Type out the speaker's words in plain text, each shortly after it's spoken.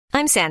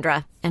I'm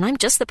Sandra, and I'm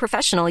just the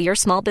professional your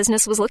small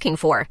business was looking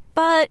for.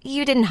 But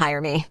you didn't hire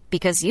me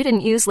because you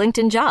didn't use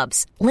LinkedIn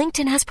Jobs.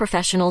 LinkedIn has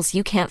professionals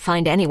you can't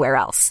find anywhere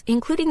else,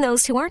 including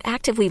those who aren't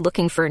actively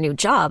looking for a new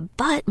job,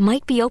 but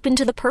might be open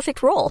to the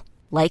perfect role,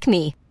 like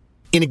me.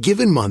 In a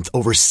given month,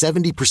 over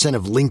 70%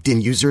 of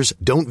LinkedIn users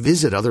don't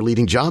visit other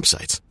leading job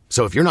sites.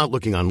 So if you're not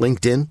looking on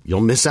LinkedIn,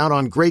 you'll miss out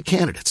on great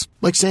candidates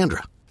like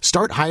Sandra.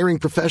 Start hiring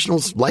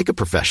professionals like a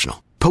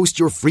professional. Post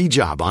your free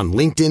job on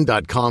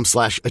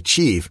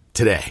linkedin.com/achieve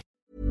today.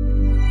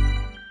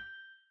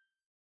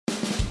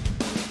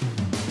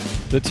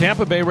 The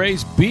Tampa Bay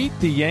Rays beat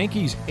the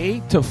Yankees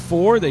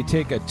 8-4. They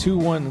take a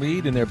 2-1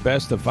 lead in their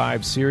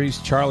best-of-5 series.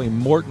 Charlie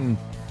Morton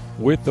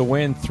with the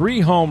win. 3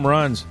 home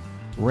runs.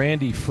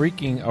 Randy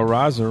freaking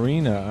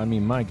Arozarena. I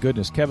mean, my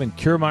goodness. Kevin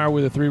Kiermaier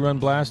with a 3-run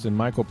blast, and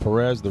Michael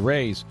Perez. The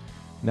Rays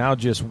now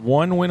just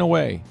 1 win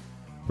away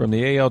from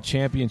the AL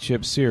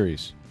Championship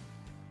Series.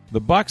 The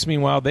Bucks,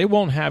 meanwhile, they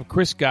won't have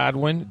Chris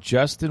Godwin,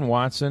 Justin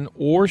Watson,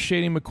 or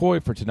Shady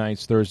McCoy for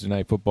tonight's Thursday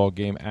night football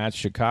game at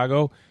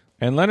Chicago.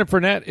 And Leonard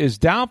Fournette is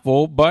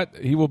doubtful, but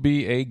he will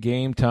be a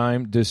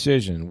game-time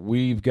decision.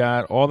 We've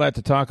got all that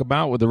to talk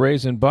about with the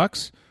Rays and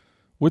Bucks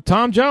with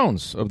Tom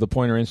Jones of the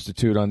Pointer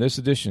Institute on this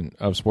edition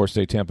of Sports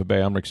Day Tampa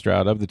Bay. I'm Rick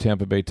Stroud of the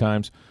Tampa Bay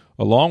Times,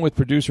 along with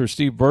producer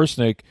Steve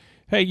Versnick.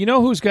 Hey, you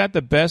know who's got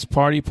the best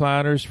party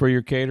platters for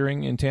your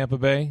catering in Tampa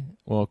Bay?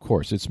 Well, of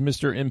course, it's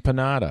Mr.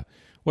 Empanada.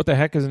 What the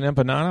heck is an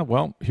empanada?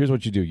 Well, here's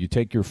what you do. You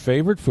take your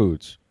favorite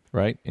foods,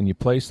 right, and you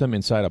place them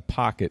inside a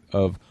pocket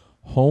of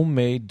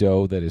homemade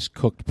dough that is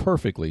cooked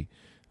perfectly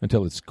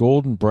until it's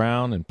golden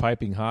brown and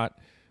piping hot.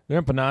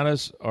 Their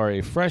empanadas are a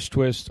fresh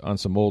twist on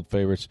some old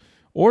favorites.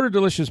 Order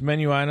delicious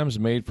menu items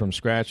made from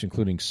scratch,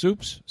 including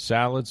soups,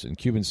 salads, and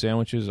Cuban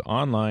sandwiches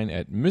online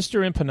at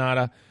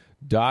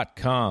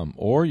MrEmpanada.com,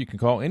 or you can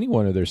call any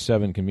one of their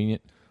 7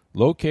 convenient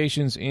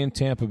locations in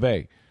Tampa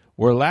Bay.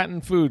 Where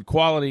Latin food,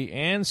 quality,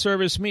 and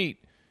service meet,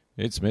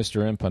 it's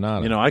Mr.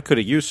 Empanada. You know, I could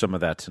have used some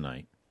of that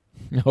tonight.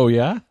 Oh,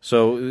 yeah?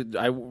 So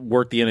I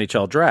worked the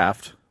NHL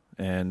draft,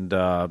 and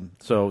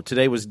so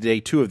today was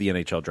day 2 of the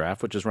NHL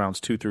draft, which is rounds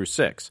 2 through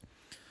 6.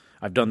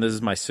 This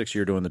is my 6th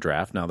year doing the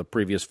draft. Now, the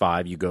previous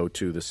 5, you go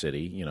to the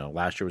city. You know,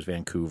 last year was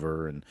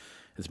Vancouver, and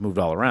it's moved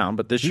all around.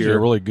 But this year, a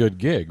really good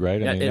gig,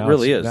 right? Yeah, it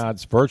really is. Now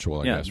it's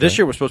virtual, I guess. This right?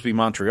 year was supposed to be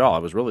Montreal. I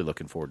was really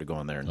looking forward to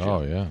going there in June.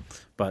 Oh, yeah.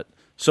 But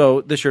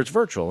so this year it's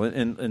virtual,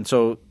 and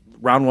so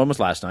round 1 was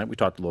last night. We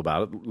talked a little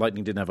about it.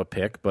 Lightning didn't have a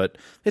pick, but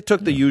it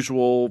took the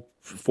usual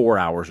 4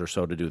 hours or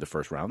so to do the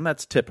first round. And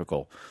that's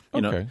typical.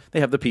 You know,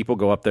 they have the people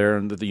go up there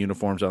and the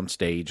uniforms on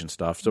stage and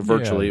stuff. So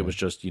virtually it was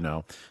just,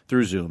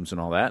 through Zooms and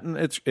all that. And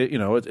it's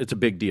a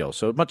big deal.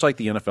 So much like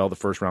the NFL, the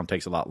first round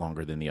takes a lot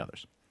longer than the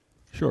others.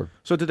 Sure.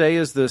 So today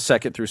is the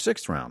 2nd through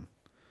 6th round.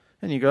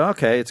 And you go,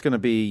 okay, it's going to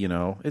be,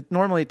 it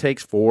normally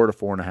takes 4 to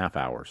 4.5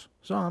 hours.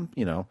 So I'm,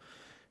 it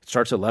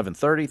starts at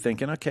 11:30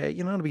 thinking, okay,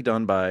 it'll be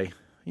done by,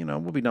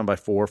 we'll be done by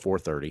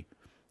 4:30.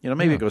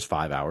 Maybe it goes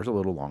 5 hours, a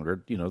little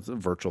longer, the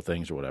virtual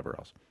things or whatever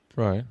else.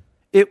 Right.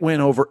 It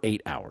went over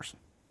 8 hours.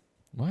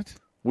 What?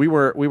 We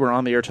were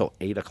on the air till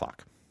 8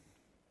 o'clock.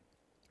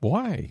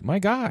 Why? My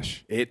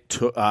gosh. It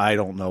took, I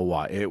don't know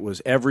why.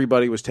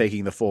 Everybody was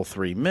taking the full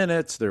 3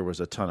 minutes. There was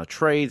a ton of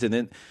trades.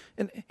 And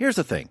here's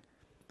the thing.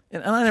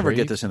 And I never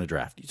get this in a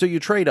draft. So you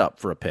trade up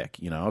for a pick,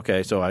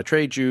 okay. So I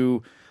trade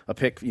you a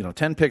pick,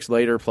 10 picks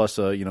later plus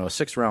a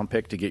 6th round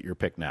pick to get your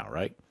pick now,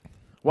 right?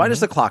 Why does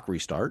the clock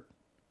restart?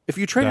 If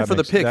you traded for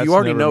the pick, you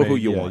already know who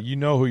you want. You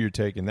know who you're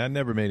taking. That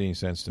never made any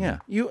sense to me.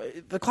 Yeah,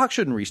 the clock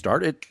shouldn't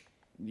restart.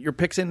 Your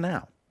pick's in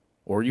now,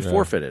 or you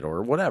forfeit it,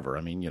 or whatever.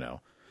 I mean,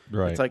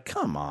 right. It's like,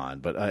 come on.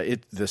 But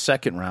the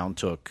second round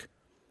took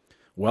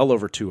well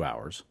over 2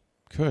 hours.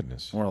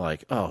 Goodness. And we're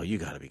like, oh, you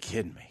got to be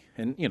kidding me.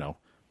 And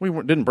we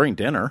didn't bring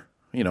dinner.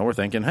 We're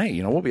thinking,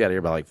 hey, we'll be out of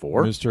here by like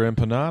 4. Mr.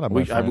 Empanada,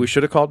 we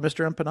should have called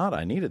Mr. Empanada.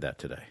 I needed that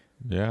today.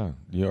 Yeah,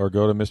 or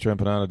go to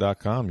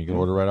MrEmpanada.com. You can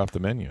order right off the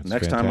menu. It's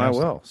Next fantastic. time I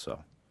will.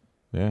 So.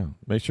 Yeah,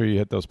 make sure you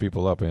hit those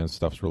people up, man.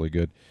 Stuff's really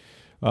good.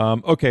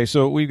 Okay,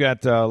 so we've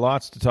got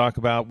lots to talk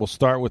about. We'll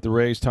start with the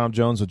Rays. Tom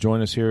Jones will join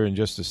us here in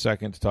just a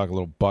second to talk a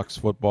little Bucks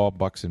football,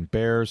 Bucks and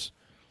Bears.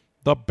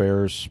 The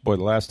Bears, boy,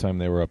 the last time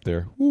they were up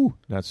there,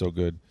 not so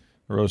good.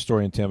 I wrote a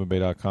story in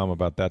TampaBay.com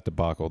about that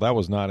debacle. That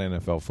was not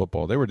NFL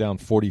football. They were down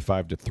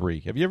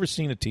 45-3. Have you ever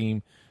seen a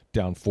team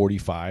down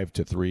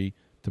 45-3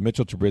 to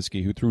Mitchell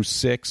Trubisky, who threw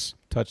 6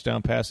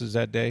 touchdown passes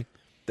that day?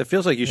 That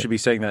feels like you should be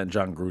saying that in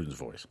John Gruden's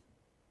voice.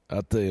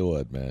 I'll tell you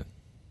what, man.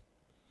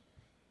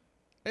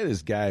 Hey,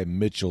 this guy,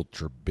 Mitchell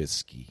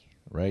Trubisky,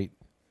 right?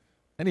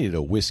 I needed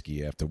a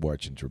whiskey after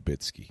watching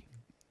Trubisky.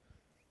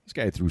 This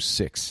guy threw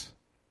 6.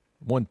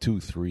 1, 2,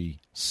 3,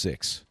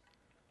 6.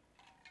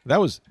 That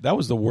was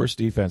the worst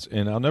defense.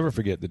 And I'll never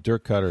forget that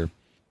Dirk Cutter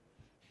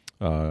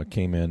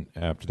came in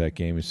after that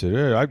game. He said,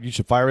 hey, you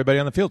should fire everybody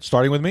on the field,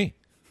 starting with me.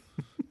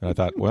 And I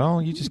thought,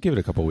 well, you just give it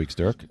a couple weeks,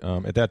 Dirk.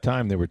 At that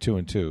time, they were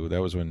 2-2.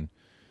 That was when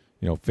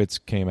Fitz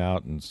came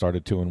out and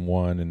started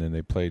 2-1, and then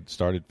they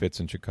started Fitz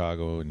in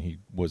Chicago, and he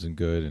wasn't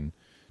good, and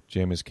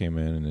Jameis came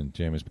in, and then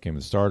Jameis became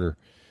the starter.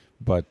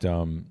 But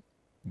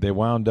They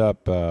wound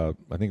up, I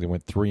think they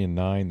went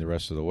 3-9 the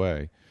rest of the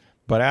way.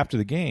 But after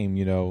the game,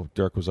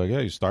 Dirk was like,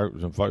 "Hey,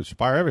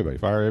 fire everybody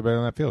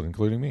on that field,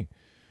 including me."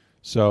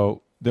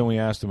 So then we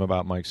asked him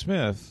about Mike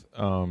Smith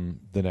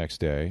the next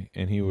day,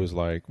 and he was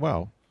like,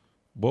 "Well,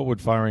 what would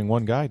firing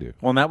one guy do?"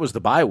 Well, and that was the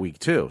bye week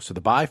too. So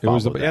the bye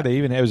followed that.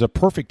 It was a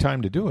perfect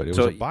time to do it. It was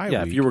a bye week.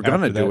 Yeah, if you were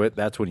going to do it,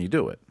 that's when you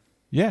do it.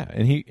 Yeah,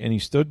 and he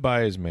stood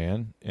by his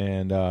man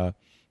and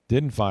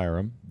didn't fire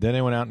him. Then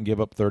they went out and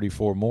gave up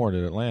 34 more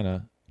to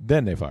Atlanta.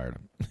 Then they fired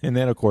him, and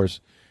then of course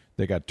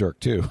they got Dirk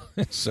too.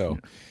 So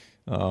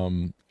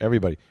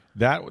everybody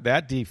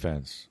that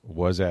defense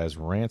was as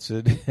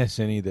rancid as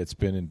any that's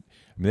been in.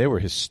 I mean, they were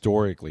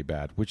historically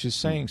bad, which is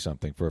saying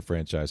something for a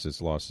franchise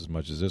that's lost as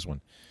much as this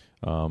one.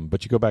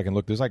 But you go back and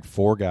look, there's like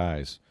 4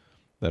 guys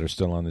that are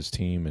still on this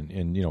team, and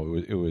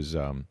it was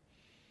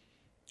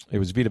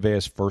Vita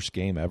Vea's first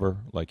game ever.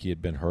 Like, he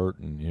had been hurt,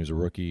 and he was a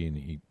rookie, and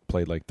he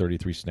played like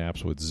 33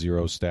 snaps with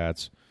 0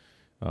 stats.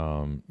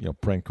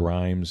 Brent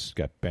Grimes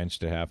got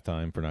benched at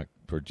halftime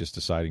for just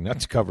deciding not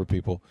to cover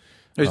people.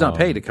 He's not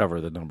paid to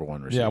cover the number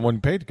 1 receiver. Yeah, I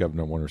wasn't paid to cover the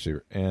number 1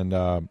 receiver, and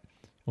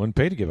wasn't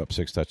paid to give up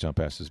 6 touchdown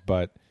passes.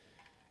 But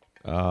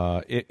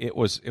it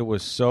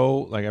was so,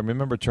 like, I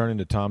remember turning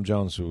to Tom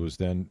Jones, who was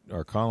then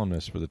our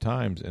columnist for the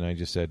Times, and I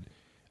just said,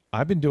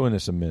 "I've been doing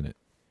this a minute.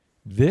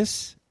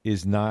 This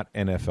is not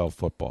NFL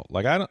football.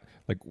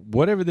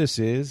 Whatever this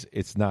is,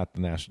 it's not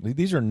the national.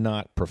 These are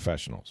not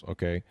professionals,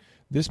 okay?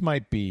 This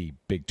might be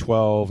Big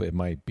 12. It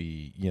might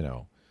be,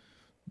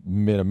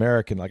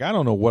 Mid-American. Like, I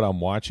don't know what I'm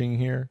watching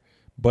here,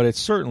 but it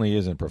certainly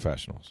isn't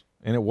professionals."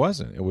 And it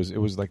wasn't. It was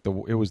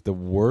the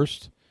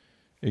worst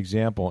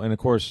example. And of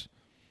course,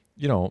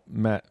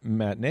 Matt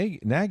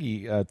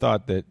Nagy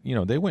thought that,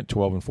 they went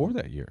 12-4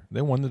 that year.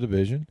 They won the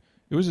division.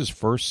 It was his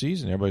first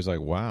season. Everybody's like,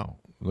 "Wow,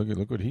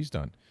 look what he's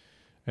done."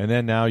 And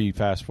then now you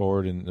fast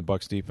forward, and the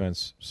Bucs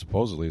defense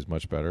supposedly is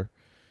much better,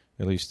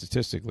 at least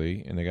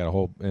statistically, and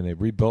they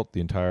rebuilt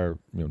the entire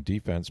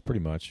defense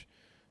pretty much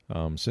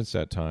since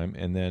that time.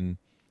 And then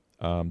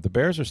the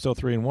Bears are still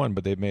 3-1,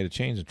 but they've made a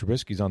change, and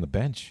Trubisky's on the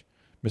bench.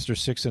 Mr.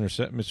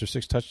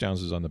 6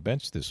 touchdowns is on the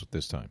bench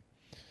this time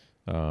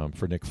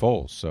for Nick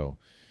Foles. So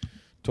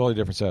totally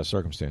different set of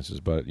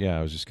circumstances. But yeah,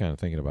 I was just kind of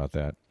thinking about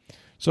that.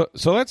 So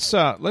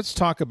let's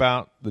talk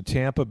about the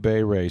Tampa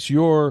Bay Rays.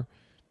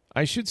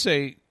 I should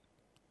say,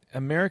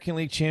 American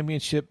League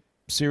Championship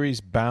Series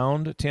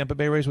bound Tampa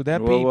Bay Rays. Would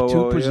that be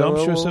too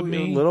presumptuous of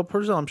me? A little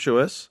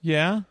presumptuous.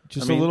 Yeah, a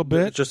little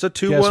bit. Just a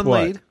 2-1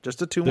 lead.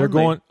 Just a 2-1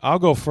 lead. I'll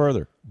go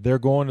further. They're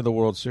going to the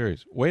World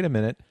Series. Wait a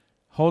minute.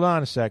 Hold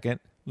on a second.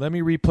 Let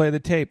me replay the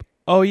tape.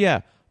 Oh,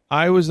 yeah.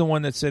 I was the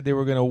one that said they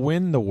were going to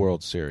win the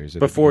World Series.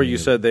 Before you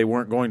said they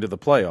weren't going to the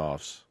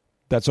playoffs.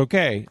 That's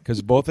okay,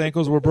 because both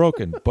ankles were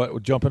broken,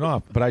 but jumping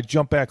off. But I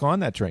jumped back on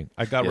that train.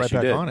 I got right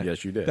back on it.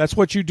 Yes, you did. That's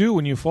what you do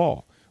when you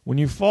fall. When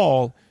you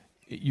fall,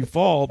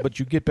 but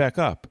you get back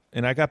up.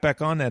 And I got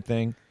back on that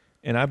thing,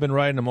 and I've been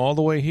riding them all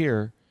the way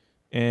here,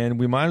 and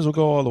we might as well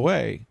go all the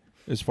way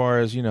as far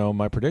as,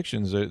 my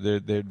predictions.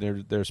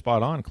 They're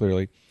spot on,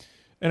 clearly.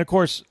 And, of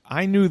course,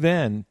 I knew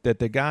then that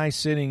the guy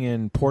sitting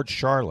in Port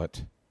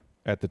Charlotte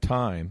at the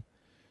time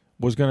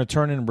was going to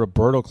turn in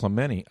Roberto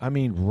Clemente. I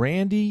mean,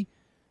 Randy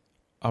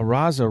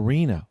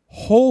Arozarena.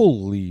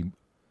 Holy.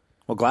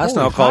 Well,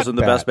 Glasnow calls him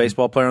the best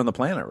baseball player on the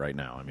planet right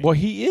now. I mean, well,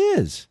 he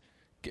is.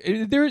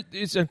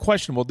 It's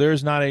unquestionable. There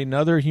is not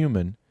another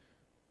human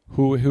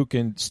who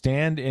can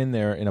stand in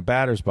there in a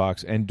batter's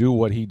box and do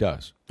what he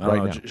does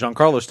right now.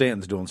 Giancarlo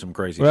Stanton's doing some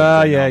crazy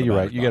well, things. Yeah, you're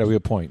right. You got a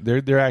real point.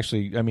 They're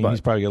actually, I mean,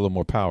 he's probably got a little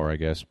more power, I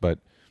guess, but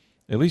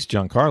at least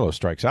Giancarlo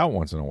strikes out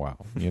once in a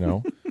while,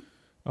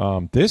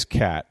 This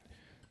cat,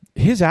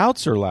 his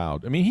outs are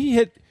loud. I mean, he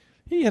hit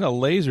a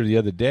laser the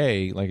other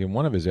day, like in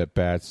one of his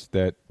at-bats,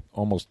 that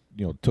almost,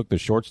 took the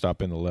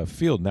shortstop in the left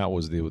field, and that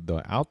was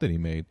the out that he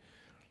made.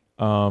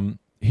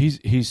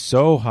 He's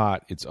so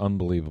hot, it's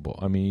unbelievable.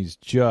 I mean, he's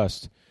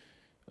just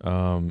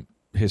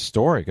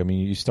historic. I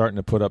mean, he's starting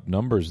to put up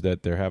numbers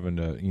that they're having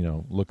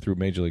to, look through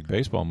Major League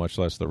Baseball, much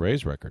less the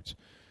Rays records.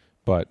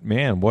 But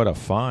man, what a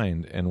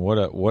find, and what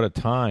a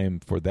time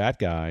for that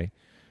guy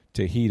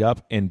to heat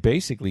up and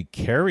basically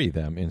carry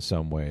them in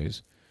some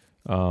ways.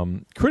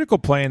 Critical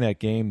play in that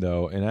game,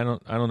 though, and I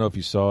don't know if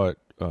you saw it,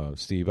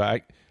 Steve.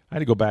 I had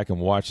to go back and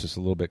watch this a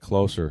little bit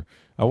closer.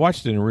 I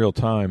watched it in real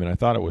time, and I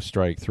thought it was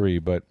strike 3,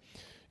 but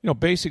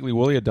basically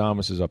Willy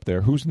Adames is up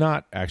there, who's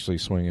not actually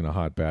swinging a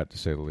hot bat, to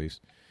say the least.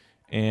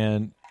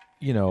 And,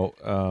 you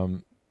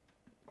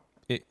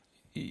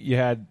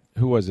had,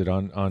 who was it?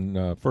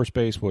 On first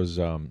base was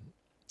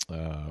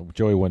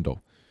Joey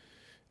Wendell.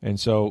 And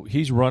so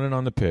he's running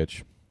on the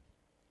pitch,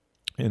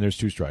 and there's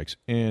 2 strikes.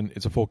 And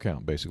it's a full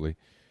count, basically.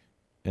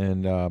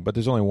 And but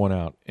there's only 1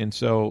 out. And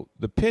so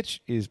the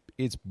pitch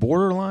it's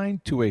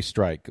borderline to a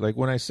strike. Like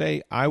when I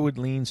say I would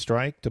lean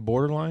strike to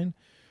borderline,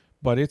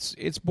 but it's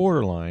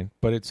borderline,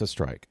 but it's a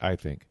strike, I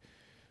think.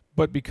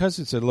 But because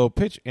it's a low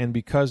pitch, and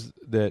because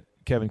that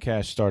Kevin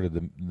Cash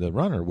started the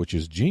runner, which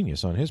is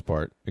genius on his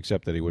part,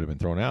 except that he would have been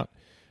thrown out,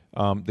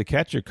 the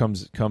catcher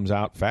comes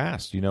out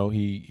fast. You know,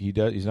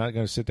 he's not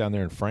going to sit down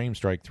there and frame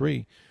strike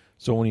three.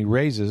 So when he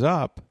raises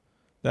up,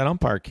 that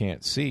umpire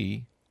can't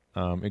see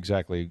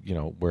exactly, you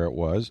know, where it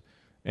was,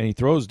 and he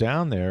throws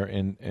down there,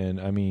 and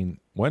I mean,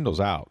 Wendell's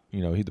out.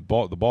 You know, the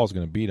ball's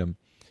going to beat him,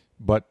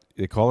 but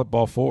they call it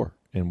ball four.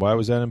 And why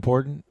was that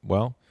important?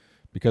 Well,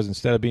 because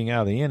instead of being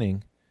out of the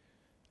inning,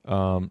 you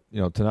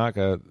know,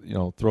 Tanaka, you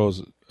know,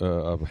 throws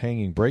a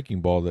hanging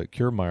breaking ball that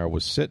Kiermaier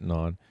was sitting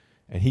on,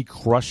 and he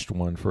crushed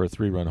one for a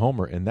 3-run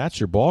homer, and that's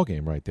your ball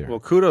game right there. Well,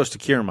 kudos to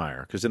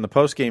Kiermaier, because in the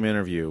post-game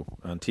interview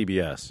on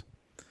TBS,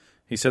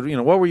 he said, you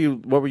know, what were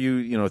you,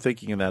 you know,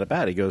 thinking of that at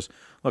bat? He goes,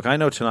 look, I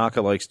know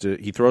Tanaka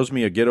he throws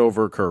me a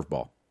get-over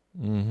curveball.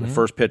 The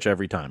first pitch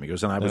every time. He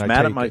goes, and I was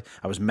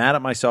mad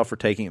at myself for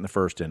taking it in the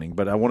first inning,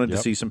 but I wanted to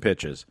see some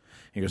pitches.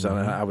 He goes,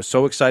 I was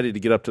so excited to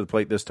get up to the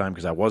plate this time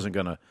because I wasn't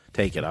going to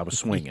take it. I was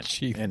swinging.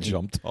 And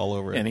jumped all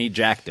over it. And he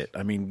jacked it.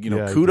 I mean, you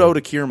know, kudos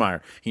to Kiermaier.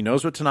 He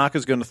knows what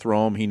Tanaka's going to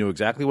throw him. He knew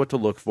exactly what to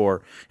look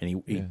for,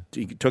 and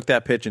he took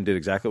that pitch and did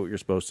exactly what you're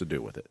supposed to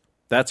do with it.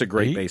 That's a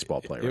great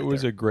baseball player. It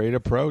was a great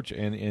approach,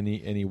 and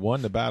he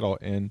won the battle.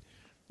 And,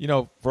 you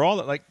know, for all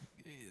that, like,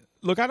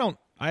 look,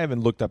 I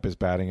haven't looked up his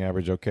batting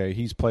average. Okay,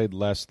 he's played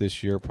less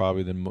this year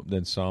probably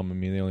than some. I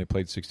mean, they only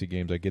played 60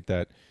 games. I get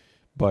that,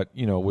 but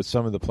you know, with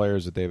some of the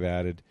players that they've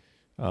added,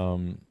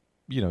 you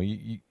know,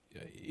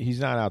 he's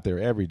not out there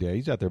every day.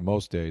 He's out there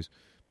most days,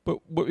 but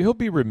he'll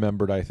be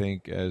remembered, I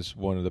think, as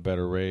one of the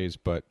better Rays.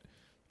 But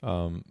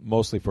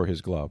mostly for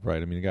his glove,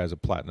 right? I mean, the guy's a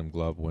platinum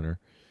glove winner.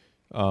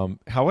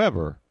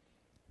 However,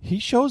 he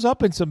shows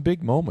up in some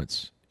big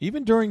moments.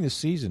 Even during the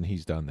season,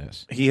 he's done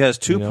this. He has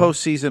two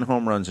postseason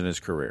home runs in his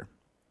career.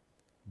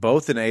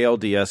 Both in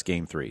ALDS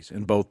Game 3s,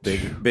 and both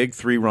big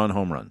 3-run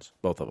home runs,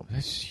 both of them.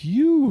 That's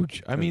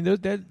huge. I mean,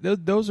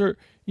 those are,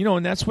 you know,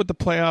 and that's what the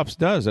playoffs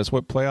does. That's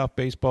what playoff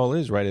baseball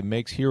is, right? It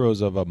makes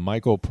heroes of a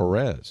Michael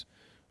Perez,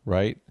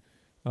 right?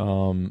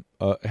 How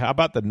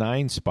about the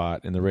 9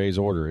 spot in the Rays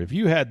order? If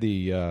you had the,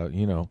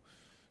 you know,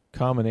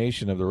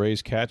 combination of the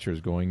Rays catchers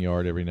going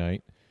yard every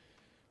night,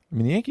 I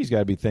mean, the Yankees got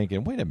to be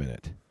thinking, wait a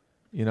minute,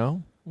 you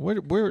know,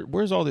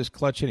 where's all this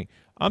clutch hitting?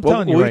 I'm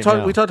telling you right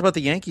now. We talked about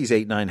the Yankees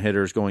 8-9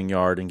 hitters going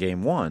yard in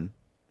Game 1.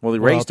 Well,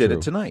 the Rays did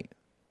it tonight.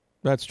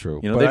 That's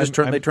true. You know,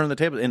 they turned the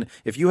table. And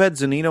if you had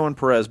Zunino and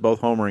Perez both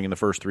homering in the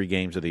first 3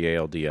 games of the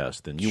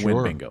ALDS, then you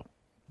win bingo.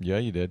 Yeah,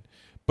 you did.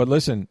 But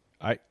listen,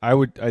 I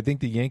think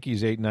the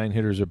Yankees 8-9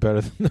 hitters are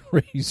better than the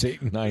Rays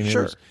 8-9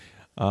 hitters.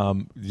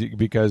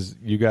 Because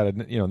you got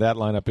to, you know, that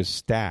lineup is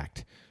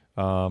stacked.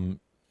 And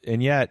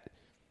yet,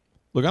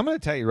 look, I'm going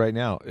to tell you right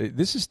now,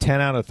 this is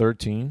 10 out of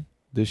 13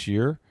 this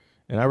year.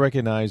 And I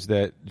recognize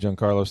that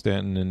Giancarlo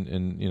Stanton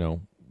and you know,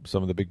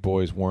 some of the big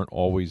boys weren't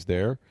always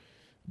there,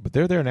 but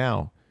they're there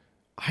now.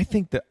 I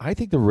think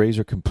the Rays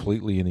are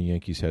completely in the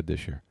Yankees' head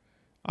this year.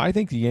 I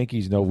think the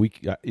Yankees know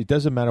it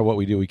doesn't matter what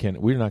we do,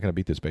 we're not going to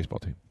beat this baseball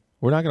team.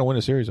 We're not going to win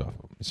a series off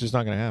of them. It's just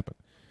not going to happen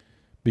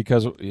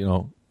because, you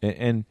know,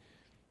 and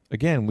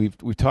again we've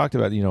talked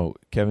about, you know,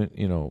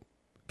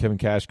 Kevin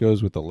Cash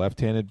goes with the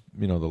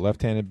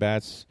left-handed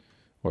bats,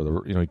 or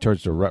the, you know, he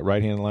turns the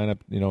right-handed lineup,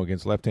 you know,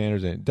 against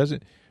left-handers, and it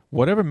doesn't.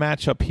 Whatever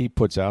matchup he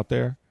puts out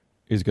there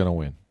is going to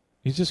win.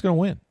 He's just going to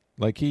win.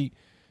 Like he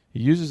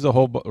uses the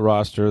whole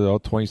roster, all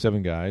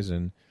 27 guys,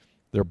 and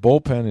their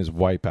bullpen is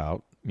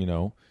wipeout. You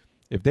know,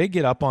 if they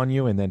get up on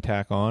you and then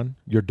tack on,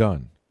 you're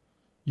done.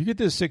 You get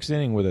to the 6th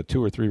inning with a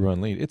 2 or 3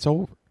 run lead, it's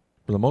over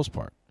for the most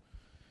part.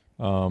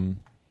 And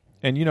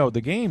you know,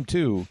 the game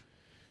too.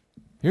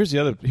 Here's the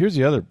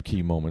other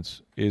key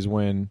moments is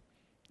when,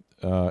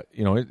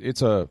 you know,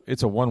 it's a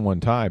 1-1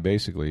 tie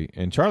basically,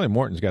 and Charlie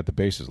Morton's got the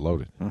bases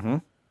loaded. Mm-hmm.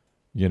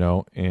 You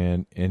know,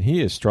 and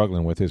he is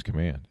struggling with his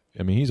command.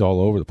 I mean, he's all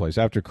over the place.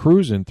 After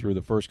cruising through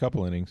the first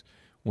couple innings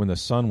when the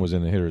sun was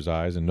in the hitter's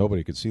eyes and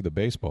nobody could see the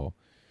baseball,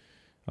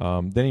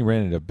 then he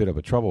ran into a bit of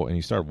a trouble and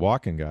he started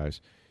walking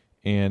guys.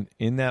 And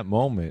in that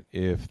moment,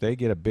 if they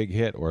get a big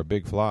hit or a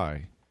big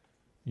fly,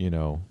 you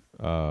know,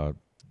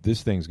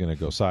 this thing's going to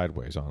go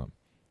sideways on them.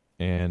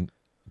 And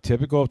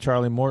typical of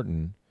Charlie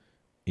Morton,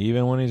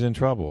 even when he's in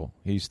trouble,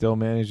 he still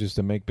manages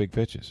to make big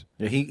pitches.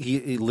 Yeah,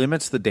 he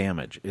limits the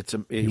damage.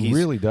 He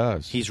really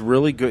does. He's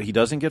really good. He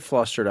doesn't get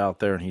flustered out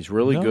there, and he's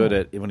really good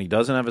at when he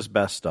doesn't have his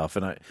best stuff.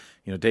 And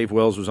Dave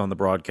Wills was on the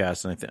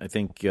broadcast, and I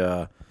think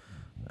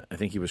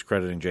he was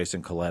crediting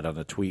Jason Collette on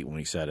a tweet when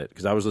he said it,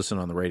 because I was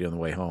listening on the radio on the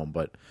way home.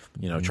 But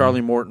you know,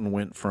 Charlie Morton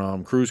went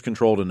from cruise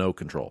control to no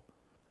control.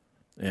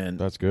 And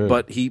that's good.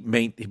 But he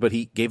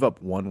gave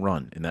up 1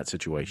 run in that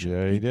situation.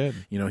 Yeah, he did.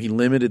 You know, he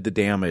limited the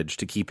damage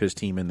to keep his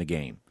team in the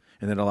game,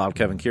 and then allowed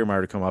Kevin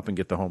Kiermaier to come up and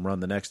get the home run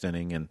the next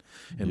inning and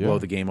blow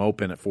the game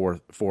open at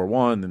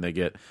 4-1. Then they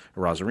get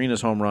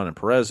Rosarina's home run and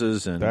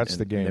Perez's, and that's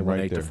the game. They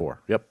went right 8-4.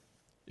 Yep.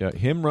 Yeah,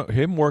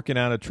 him working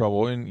out of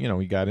trouble, and you know,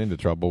 he got into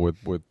trouble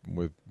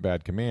with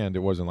bad command. It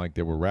wasn't like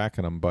they were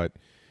racking him, but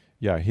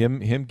yeah,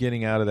 him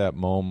getting out of that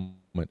moment.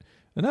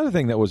 Another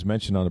thing that was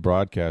mentioned on the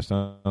broadcast, I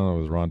don't know if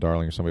it was Ron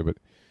Darling or somebody, but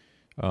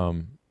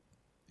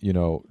you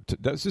know,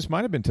 this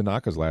might have been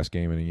Tanaka's last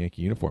game in a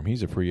Yankee uniform.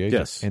 He's a free agent.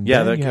 Yes. And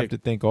then you have to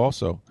think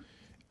also,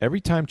 every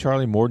time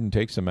Charlie Morton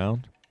takes a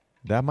mound,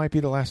 that might be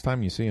the last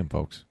time you see him,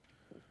 folks.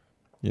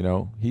 You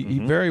know, he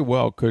very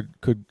well could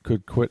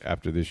quit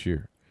after this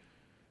year.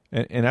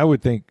 And I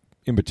would think,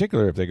 in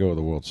particular, if they go to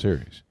the World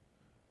Series,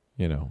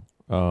 you know.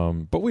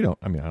 But we don't.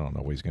 I mean, I don't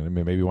know what he's going to.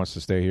 Maybe he wants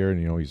to stay here,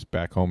 and he's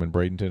back home in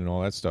Bradenton and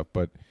all that stuff.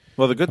 But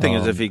the good thing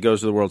is, if he goes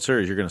to the World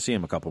Series, you're going to see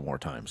him a couple more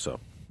times. So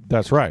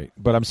that's right.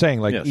 But I'm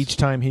saying, each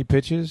time he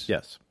pitches,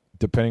 yes,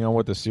 depending on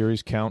what the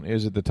series count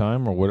is at the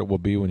time, or what it will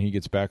be when he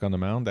gets back on the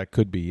mound, that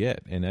could be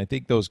it. And I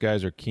think those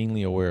guys are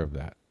keenly aware of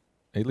that.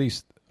 At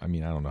least, I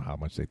mean, I don't know how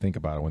much they think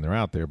about it when they're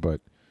out there, but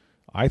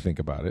I think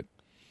about it.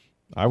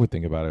 I would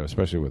think about it,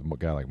 especially with a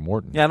guy like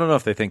Morton. Yeah, I don't know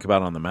if they think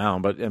about it on the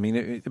mound, but I mean,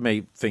 it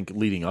may think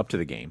leading up to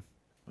the game.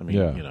 I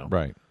mean,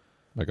 right.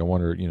 Like I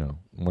wonder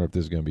if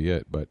this is going to be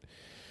it. But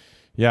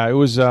yeah, it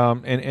was.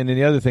 And then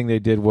the other thing they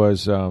did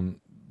was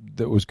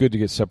that was good to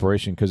get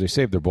separation because they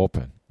saved their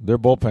bullpen. Their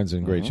bullpen's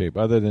in great shape,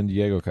 other than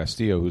Diego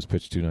Castillo, who's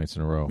pitched 2 nights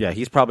in a row. Yeah,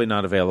 he's probably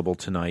not available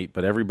tonight,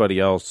 but everybody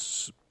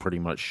else pretty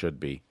much should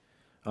be.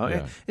 And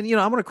I'm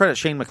going to credit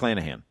Shane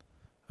McClanahan,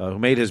 who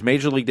made his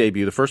Major League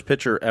debut, the first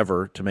pitcher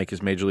ever to make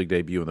his Major League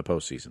debut in the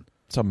postseason.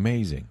 It's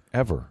amazing,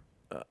 ever.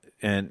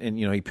 And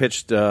he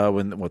pitched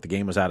when the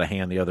game was out of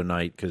hand the other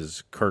night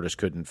because Curtis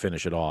couldn't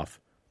finish it off,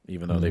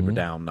 even though they were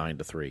down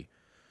 9-3.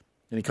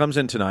 And he comes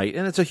in tonight,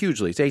 and it's a huge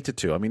lead. It's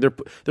 8-2. I mean,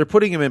 they're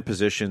putting him in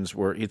positions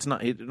where it's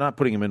not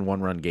putting him in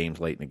 1-run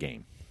games late in the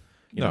game.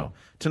 You know,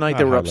 tonight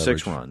they were up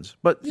 6 runs,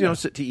 but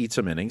to eat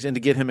some innings and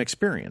to get him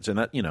experience, and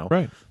that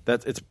right.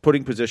 That it's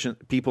putting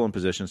people in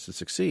positions to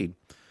succeed.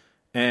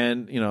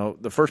 And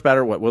the first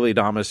batter, Willie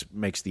Adames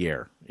makes the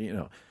error.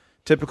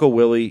 Typical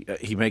Willie,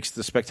 he makes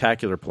the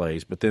spectacular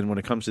plays, but then when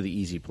it comes to the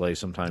easy plays,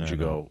 sometimes you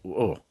go,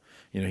 oh.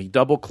 He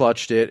double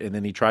clutched it, and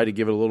then he tried to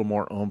give it a little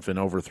more oomph and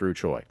overthrew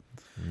Choi.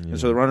 Yeah. And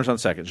so the runner's on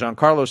second.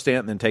 Giancarlo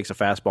Stanton then takes a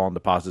fastball and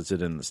deposits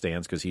it in the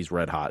stands because he's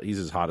red hot. He's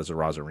as hot as a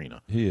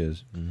Rosarina. He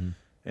is. Mm-hmm.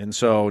 And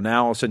so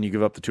now all of a sudden you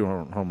give up the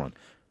 2-home run.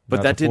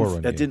 But it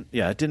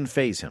didn't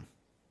faze him.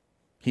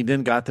 He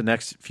then got the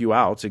next few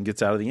outs and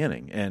gets out of the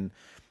inning. And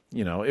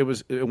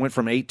it went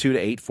from 8-2 to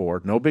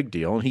 8-4, no big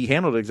deal, and he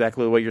handled it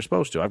exactly the way you're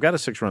supposed to. I've got a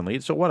 6-run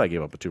lead, so what? I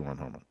gave up a 2-run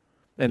home run.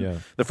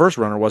 And the first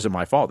runner wasn't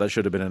my fault. That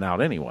should have been an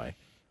out anyway.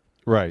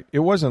 Right. It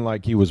wasn't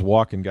like he was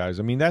walking guys.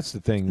 I mean, that's the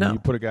thing. No. When you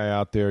put a guy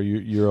out there,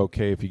 you're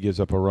okay if he gives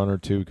up a run or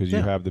two because you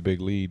have the big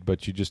lead,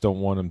 but you just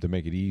don't want him to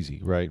make it easy,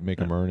 right? Make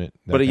him earn it.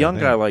 But a young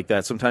guy like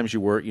that, sometimes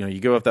you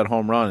give up that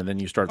home run and then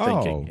you start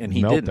thinking, and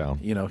he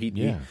meltdown. Didn't.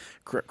 He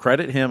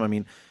credit him. I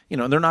mean,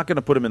 they're not going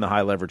to put him in the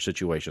high leverage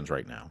situations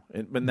right now.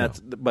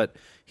 But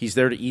he's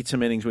there to eat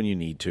some innings when you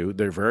need to.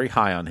 They're very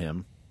high on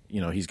him.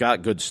 He's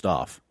got good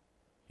stuff.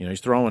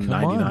 He's throwing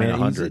 99,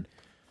 100.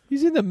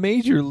 He's in the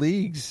major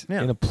leagues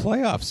in a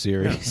playoff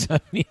series. Yeah. I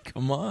mean,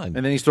 come on. And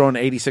then he's throwing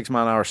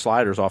 86-mile-an-hour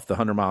sliders off the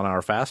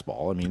 100-mile-an-hour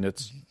fastball. I mean,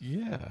 it's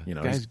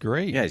guy's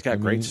great. Yeah, he's got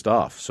great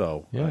stuff.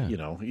 So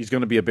he's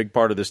going to be a big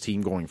part of this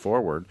team going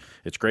forward.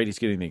 It's great he's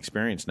getting the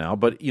experience now,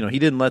 but he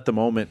didn't let the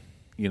moment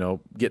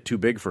get too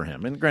big for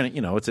him. And granted,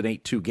 it's an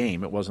 8-2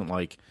 game. It wasn't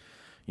like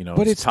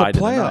but it's tied the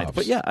playoffs. In the ninth.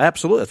 But yeah,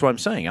 absolutely. That's what I'm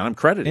saying. And I'm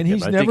crediting him.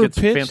 He's I never think it's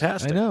pitched.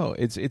 Fantastic. I know.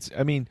 It's.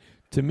 I mean,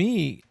 to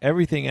me,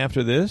 everything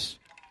after this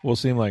will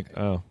seem like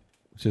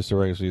it's just a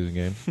regular season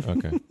game.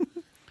 Okay.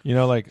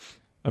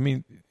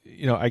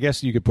 I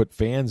guess you could put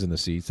fans in the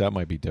seats. That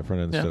might be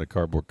different instead of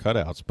cardboard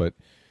cutouts. But,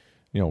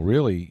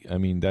 really, I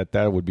mean,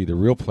 that would be the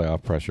real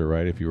playoff pressure,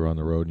 right, if you were on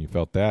the road and you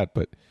felt that.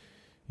 But,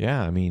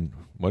 yeah, I mean,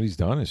 what he's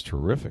done is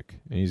terrific.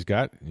 And he's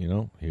got,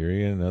 here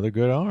he is, another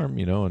good arm,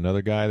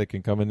 another guy that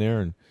can come in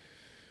there and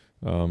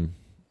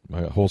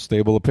a whole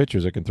stable of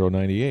pitchers that can throw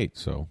 98.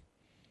 So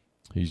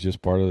he's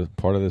just part of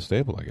the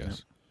stable, I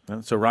guess.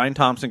 So Ryan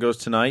Thompson goes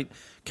tonight.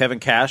 Kevin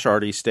Cash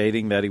already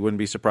stating that he wouldn't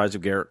be surprised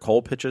if Garrett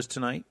Cole pitches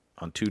tonight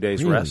on 2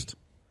 days rest.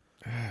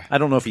 I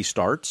don't know if he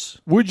starts.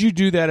 Would you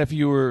do that if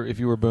you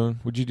were Boone?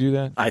 Would you do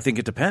that? I think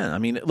it depends. I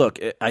mean, look,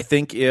 I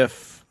think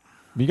if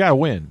you got to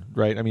win,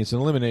 right? I mean, it's an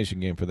elimination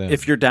game for them.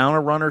 If you're down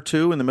a run or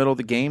two in the middle of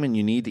the game and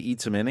you need to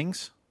eat some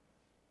innings,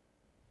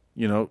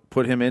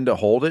 put him in to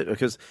hold it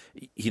because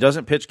he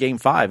doesn't pitch Game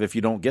 5 if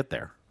you don't get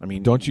there. I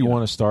mean, don't you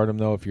want to start him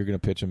though if you're going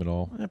to pitch him at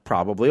all?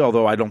 Probably,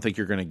 although I don't think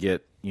you're going to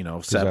get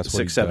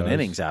 6, 7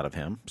 innings out of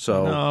him.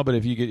 So no, but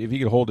if you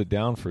could hold it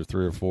down for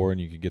 3 or 4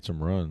 and you could get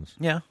some runs.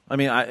 Yeah, I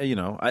mean, I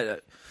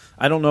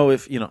don't know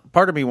if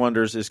Part of me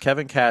wonders, is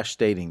Kevin Cash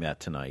stating that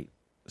tonight,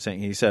 saying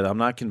he said, "I'm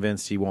not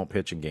convinced he won't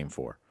pitch in Game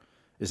 4."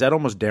 Is that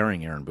almost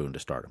daring Aaron Boone to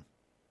start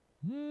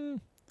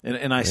him?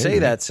 And I say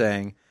that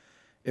saying,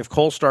 if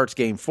Cole starts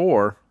Game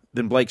 4,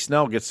 then Blake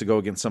Snell gets to go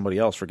against somebody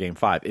else for Game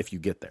 5 if you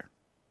get there.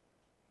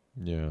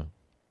 Yeah.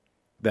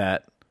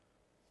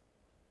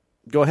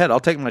 Go ahead. I'll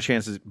take my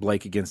chances,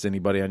 Blake, against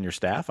anybody on your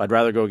staff. I'd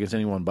rather go against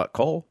anyone but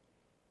Cole.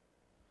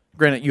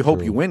 Granted, you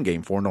hope you win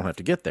Game 4 and don't have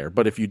to get there,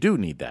 but if you do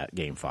need that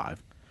Game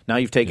 5, now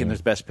you've taken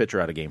his best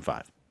pitcher out of Game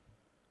 5.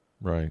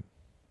 Right.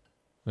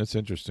 That's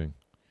interesting.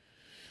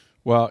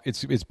 Well,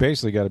 it's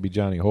basically got to be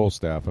Johnny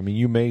Holstaff. I mean,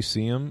 you may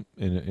see him,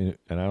 and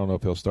I don't know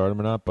if he'll start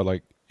him or not,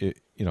 but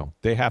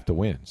they have to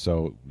win.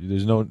 So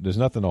there's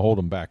nothing to hold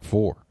them back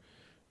for.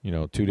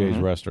 2 days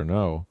rest or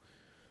no.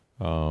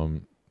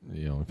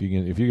 If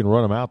you can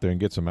run them out there and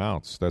get some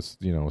outs, that's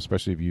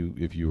especially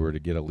if you were to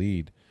get a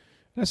lead.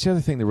 That's the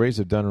other thing the Rays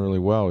have done really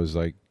well is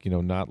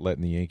not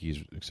letting the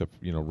Yankees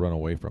run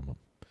away from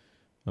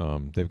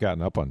them. They've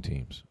gotten up on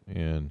teams,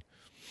 and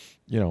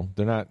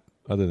they're not,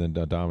 other than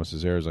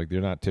Adames' errors, they're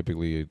not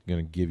typically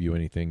going to give you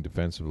anything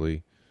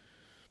defensively.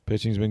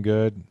 Pitching's been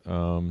good.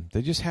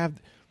 They just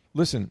have.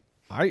 Listen,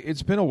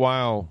 it's been a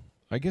while.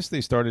 I guess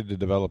they started to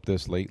develop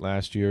this late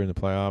last year in the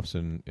playoffs,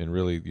 and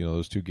really,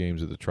 those 2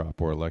 games at the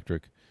Trop were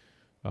electric.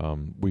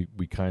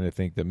 We kind of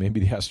think that maybe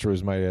the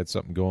Astros might have had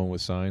something going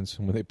with signs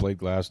when they played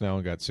Glasnow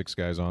and got 6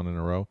 guys on in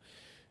a row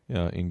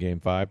in Game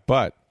 5.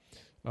 But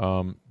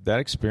that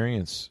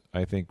experience,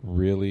 I think,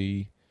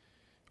 really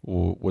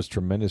was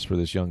tremendous for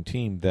this young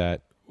team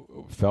that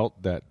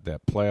felt that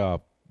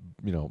playoff,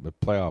 the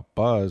playoff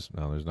buzz.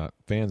 Now, there's not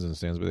fans in the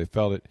stands, but they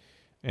felt it,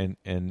 and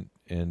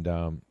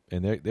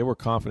they were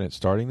confident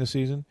starting the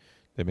season.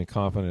 They've been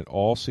confident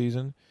all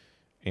season.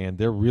 And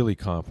they're really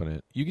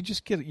confident. You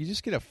just get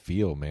a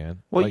feel,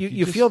 man. Well,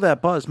 you feel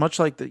that buzz, much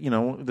like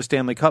the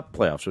Stanley Cup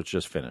playoffs, which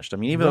just finished. I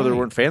mean, even though there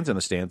weren't fans in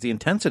the stands, the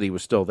intensity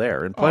was still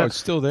there. And it's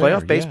still there.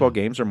 Playoff baseball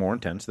games are more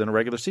intense than a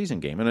regular season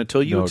game, and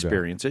until you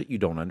experience it, you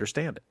don't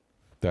understand it.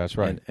 That's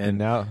right. And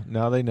now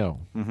they know.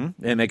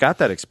 Mm-hmm. And they got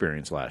that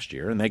experience last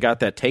year, and they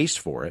got that taste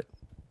for it.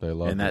 They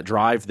love that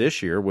drive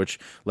this year, which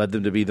led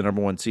them to be the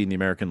number 1 seed in the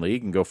American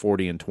League and go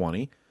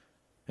 40-20.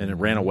 And it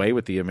ran away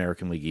with the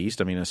American League East.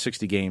 I mean, a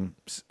 60-game,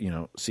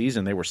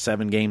 season, they were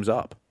 7 games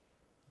up.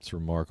 It's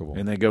remarkable.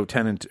 And they go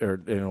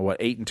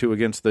 8-2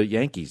 against the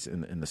Yankees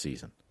in the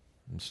season.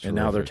 And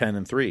now they're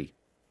 10-3.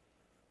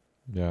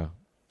 Yeah.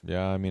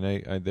 I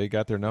mean, they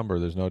got their number.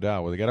 There's no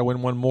doubt. Well, they got to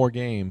win 1 more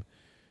game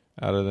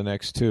out of the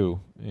next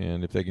 2,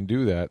 and if they can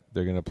do that,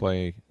 they're going to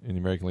play in the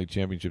American League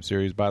Championship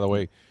Series. By the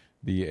way,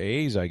 the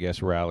A's, I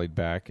guess, rallied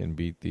back and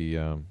beat the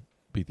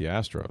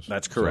Astros.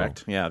 That's correct.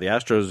 So, yeah, the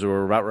Astros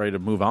were about ready to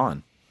move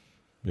on.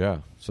 Yeah,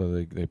 so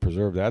they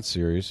preserved that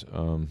series.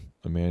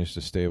 They managed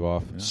to stave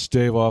off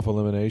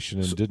elimination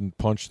and didn't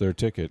punch their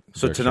ticket.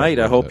 So tonight,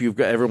 I hope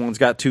everyone's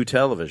got 2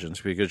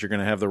 televisions, because you're going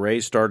to have the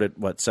Rays start at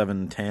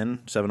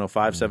 7:10, 7:05,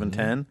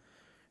 7:10, and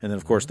then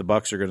of course the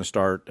Bucks are going to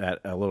start at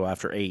a little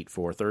after 8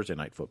 for Thursday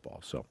night football.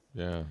 So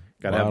got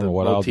to have the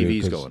both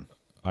TVs going.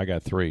 I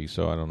got 3,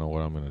 so I don't know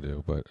what I'm going to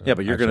do. But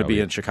but you're going to be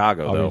in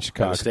Chicago, though. In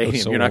Chicago, at the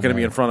stadium. So you're not going to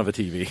be in front of a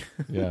TV.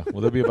 Yeah,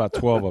 well, there'll be about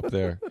 12 up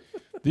there.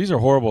 These are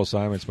horrible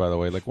assignments, by the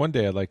way. Like, one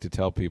day I'd like to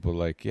tell people,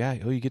 you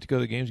get to go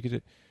to the games.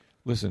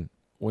 Listen,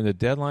 when the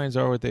deadlines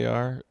are what they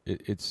are,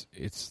 it's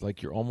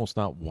like you're almost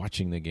not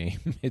watching the game.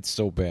 It's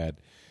so bad.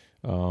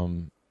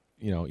 Even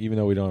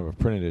though we don't have a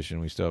print edition,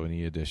 we still have an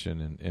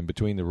e-edition. And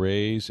between the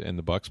Rays and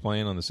the Bucks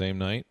playing on the same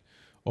night,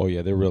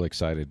 they're real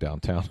excited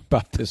downtown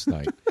about this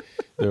night.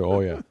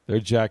 They're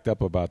jacked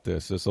up about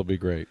this. This will be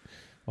great.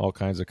 All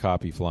kinds of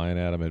copy flying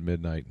at them at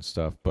midnight and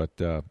stuff. But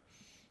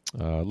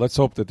let's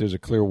hope that there's a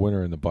clear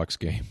winner in the Bucks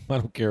game. I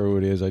don't care who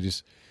it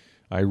is.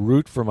 I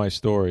root for my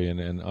story,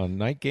 and on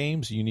night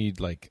games you need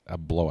like a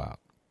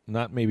blowout,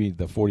 not maybe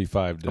the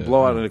 45 to a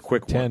blowout and a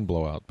quick 10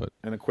 blowout, but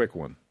and a quick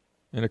one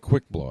and a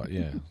quick blowout.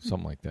 Yeah,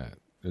 something like that.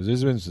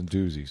 There's been some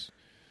doozies.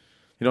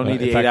 You don't need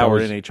the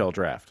 8-hour NHL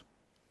draft.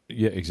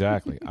 Yeah,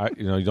 exactly.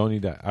 You don't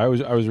need that. I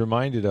was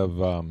reminded of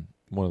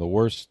one of the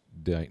worst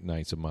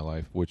nights of my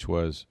life, which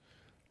was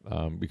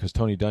because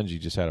Tony Dungy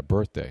just had a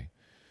birthday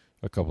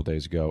a couple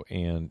days ago,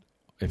 and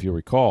if you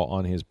recall,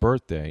 on his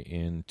birthday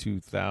in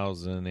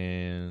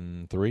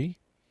 2003,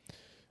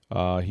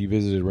 he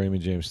visited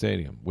Raymond James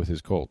Stadium with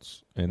his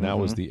Colts, and that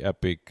was the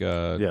epic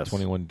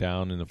 21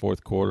 down in the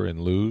fourth quarter and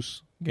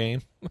lose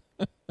game,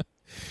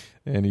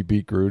 and he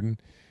beat Gruden.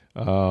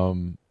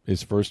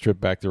 His first trip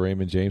back to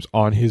Raymond James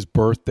on his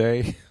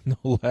birthday,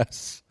 no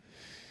less.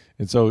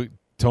 And so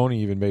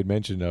Tony even made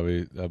mention of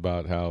it,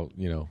 about how,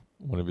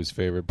 one of his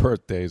favorite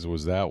birthdays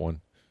was that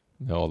one.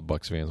 All the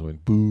Bucs fans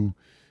went boo,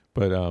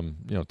 but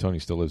Tony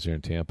still lives here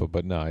in Tampa.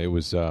 But no, it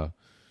was that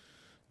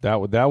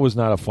was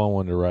not a fun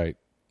one to write.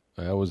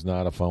 That was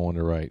not a fun one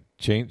to write.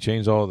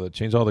 Change all the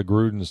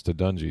Grudens to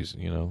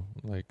Dungies.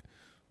 Like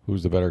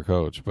who's the better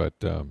coach? But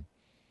there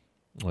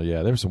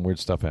was some weird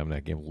stuff happening in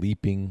that game.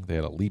 Leaping, they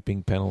had a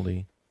leaping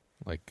penalty.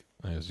 Like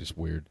it was just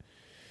weird.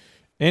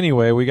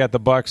 Anyway, we got the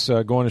Bucks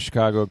going to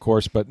Chicago, of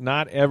course, but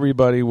not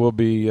everybody will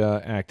be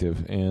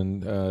active,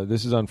 and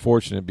this is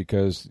unfortunate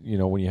because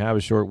when you have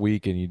a short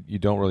week and you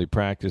don't really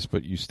practice,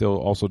 but you still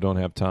also don't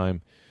have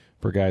time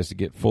for guys to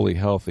get fully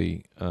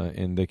healthy,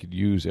 and they could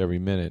use every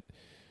minute.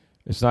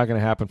 It's not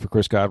going to happen for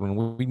Chris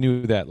Godwin. We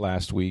knew that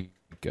last week.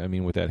 I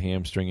mean, with that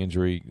hamstring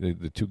injury,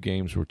 the 2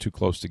 games were too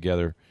close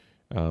together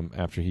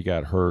after he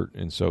got hurt,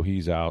 and so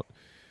he's out.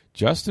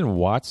 Justin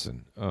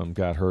Watson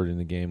got hurt in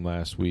the game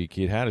last week.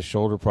 He had a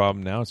shoulder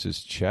problem. Now it's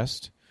his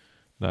chest.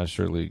 Not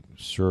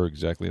sure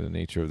exactly the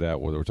nature of that,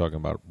 whether we're talking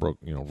about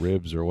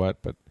ribs or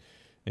what. But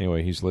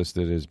anyway, he's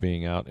listed as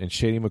being out. And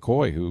Shady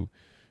McCoy, who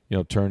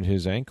turned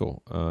his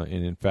ankle,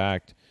 and in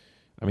fact,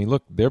 I mean,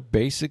 look, they're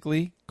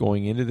basically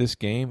going into this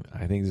game.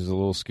 I think this is a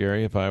little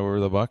scary. If I were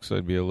the Bucs,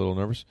 I'd be a little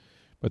nervous.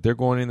 But they're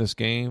going in this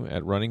game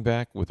at running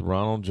back with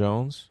Ronald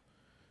Jones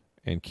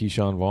and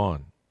Keyshawn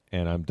Vaughn,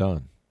 and I'm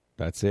done.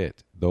 That's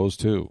it. Those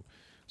two.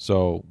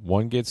 So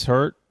one gets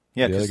hurt.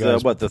 Yeah,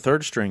 because the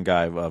third string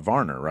guy,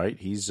 Varner, right?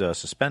 He's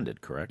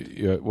suspended, correct?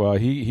 Yeah. Well,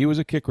 he was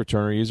a kick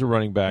returner. He's a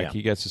running back. Yeah.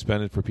 He got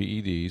suspended for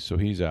PEDs, so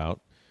he's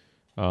out.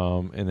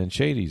 And then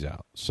Shady's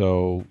out.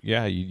 So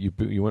yeah,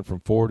 you went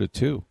from 4 to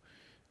 2,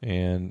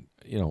 and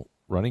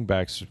running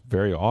backs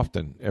very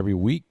often every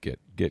week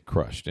get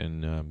crushed,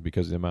 and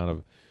because of the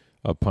amount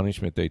of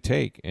punishment they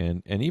take,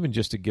 and even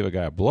just to give a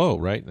guy a blow,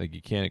 right? Like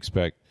you can't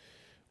expect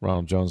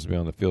Ronald Jones to be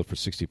on the field for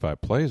 65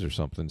 plays or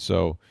something.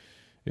 So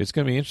it's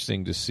going to be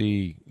interesting to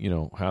see,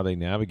 how they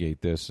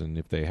navigate this, and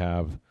if they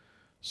have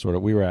sort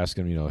of. We were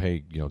asking, hey,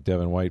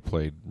 Devin White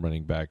played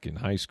running back in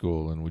high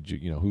school, and would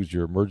you, who's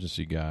your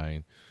emergency guy?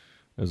 And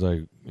it was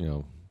like,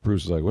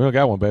 Bruce is like, we don't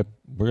got one, babe.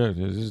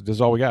 This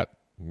is all we got.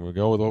 We'll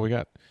go with what we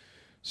got.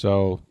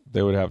 So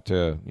they would have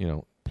to,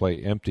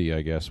 play empty,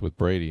 I guess, with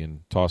Brady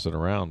and toss it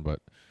around. But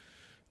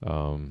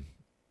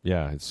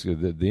yeah, it's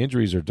the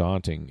injuries are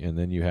daunting, and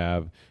then you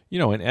have,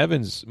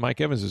 and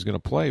Mike Evans is going to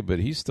play, but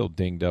he's still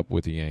dinged up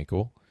with the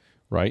ankle,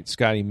 right?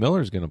 Scotty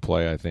Miller's going to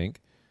play, I think,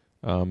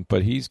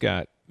 but he's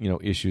got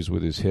issues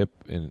with his hip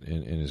and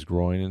his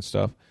groin and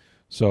stuff.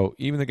 So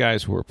even the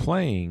guys who are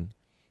playing,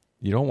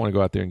 you don't want to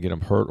go out there and get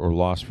them hurt or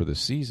lost for the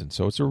season.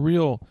 So it's a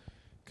real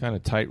kind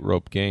of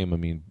tightrope game. I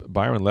mean,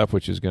 Byron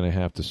Leftwich is going to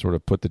have to sort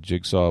of put the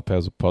jigsaw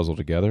puzzle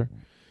together,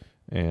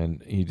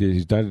 and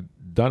he's done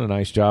a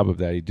nice job of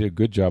that. He did a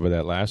good job of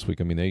that last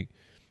week. I mean,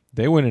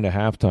 they went into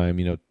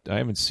halftime. I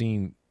haven't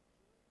seen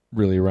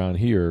really around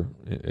here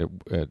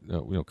at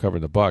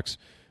covering the Bucs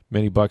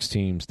many Bucs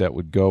teams that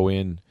would go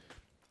in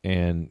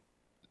and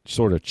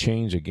sort of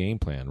change a game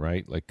plan,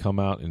 right? Like come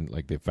out and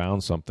like they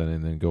found something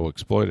and then go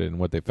exploit it. And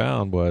what they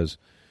found was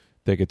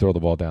they could throw the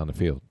ball down the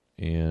field.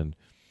 And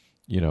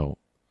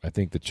I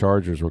think the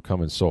Chargers were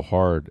coming so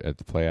hard at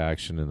the play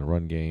action and the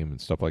run game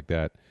and stuff like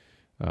that.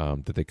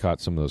 That they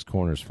caught some of those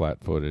corners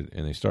flat-footed,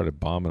 and they started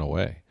bombing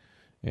away.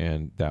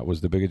 And that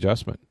was the big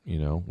adjustment.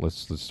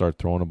 Let's start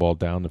throwing the ball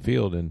down the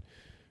field, and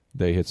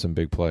they hit some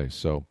big plays.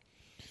 So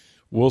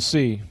we'll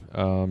see.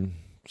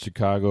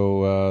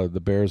 Chicago, the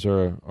Bears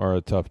are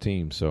a tough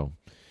team. So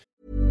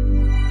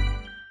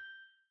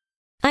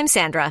I'm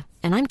Sandra,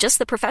 and I'm just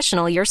the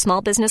professional your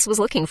small business was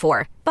looking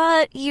for.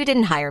 But you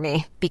didn't hire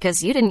me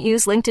because you didn't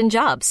use LinkedIn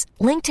Jobs.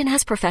 LinkedIn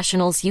has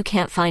professionals you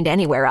can't find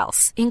anywhere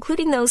else,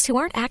 including those who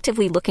aren't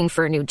actively looking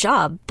for a new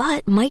job,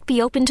 but might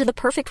be open to the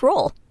perfect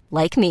role,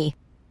 like me.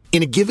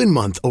 In a given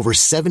month, over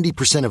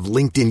 70% of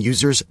LinkedIn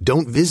users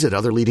don't visit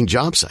other leading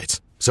job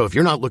sites. So if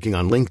you're not looking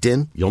on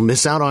LinkedIn, you'll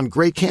miss out on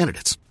great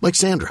candidates like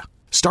Sandra.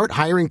 Start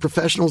hiring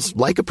professionals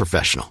like a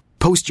professional.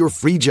 Post your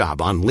free job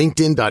on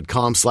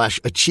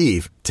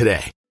linkedin.com/achieve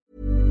today.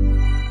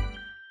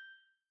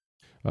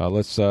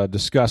 Let's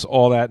discuss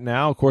all that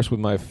now, of course, with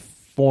my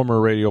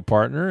former radio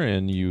partner,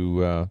 and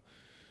you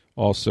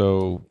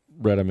also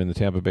read him in the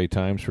Tampa Bay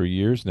Times for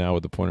years, now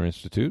with the Poynter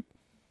Institute.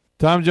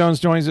 Tom Jones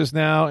joins us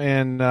now,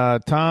 and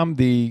Tom,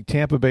 the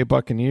Tampa Bay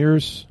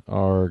Buccaneers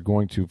are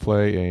going to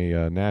play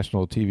a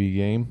national TV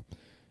game,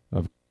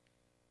 of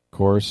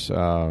course,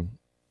 and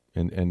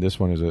this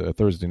one is a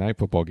Thursday night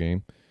football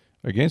game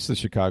against the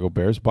Chicago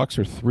Bears. Bucs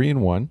are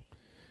 3-1.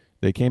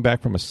 They came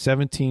back from a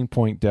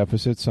 17-point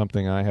deficit,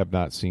 something I have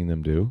not seen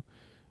them do.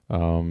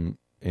 And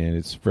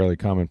it's fairly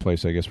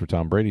commonplace, I guess, for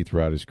Tom Brady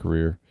throughout his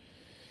career.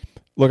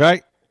 Look,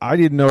 I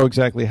didn't know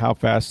exactly how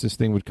fast this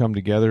thing would come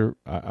together.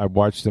 I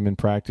watched them in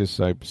practice.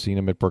 I've seen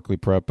them at Berkeley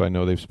Prep. I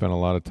know they've spent a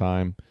lot of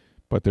time.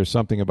 But there's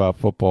something about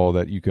football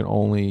that you can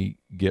only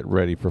get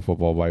ready for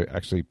football by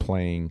actually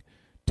playing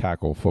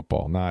tackle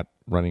football, not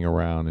running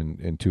around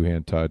and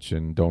two-hand touch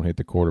and don't hit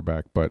the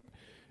quarterback, but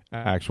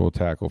actual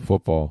tackle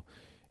football.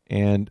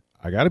 And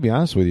I got to be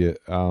honest with you,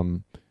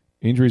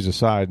 injuries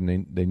aside,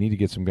 and they need to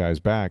get some guys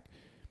back,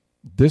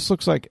 this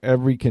looks like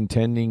every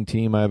contending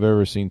team I've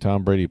ever seen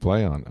Tom Brady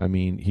play on. I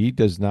mean, he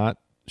does not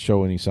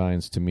show any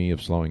signs to me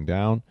of slowing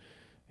down.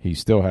 He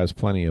still has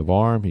plenty of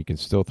arm. He can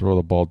still throw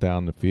the ball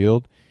down the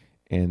field.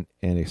 And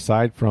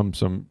aside from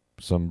some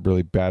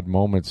really bad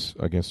moments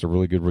against a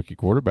really good rookie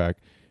quarterback,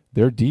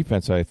 their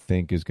defense, I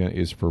think,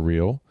 is for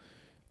real.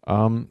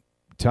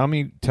 Tell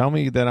me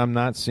that I'm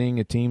not seeing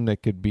a team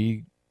that could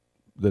be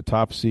the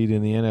top seed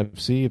in the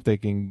NFC if they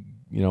can,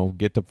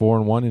 get to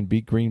 4-1 and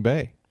beat Green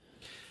Bay.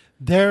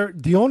 They're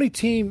the only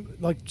team,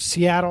 like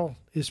Seattle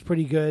is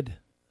pretty good.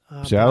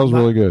 Seattle's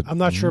really good. I'm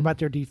not sure about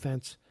their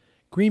defense.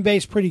 Green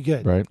Bay's pretty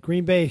good. Right.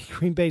 Green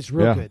Bay's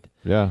real good.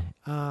 Yeah.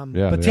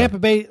 But Tampa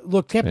Bay,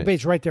 Tampa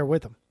Bay's right there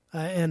with them.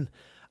 The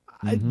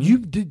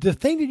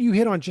thing that you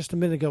hit on just a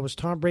minute ago was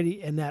Tom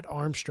Brady and that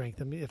arm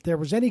strength. I mean, if there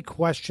was any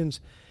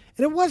questions,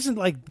 and it wasn't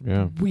like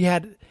we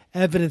had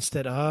evidence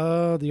that,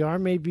 the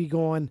arm may be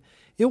going.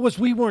 It was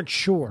we weren't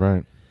sure.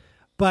 Right.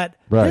 But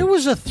there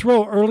was a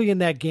throw early in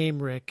that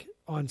game, Rick,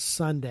 on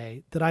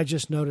Sunday that I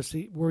just noticed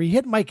where he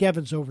hit Mike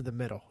Evans over the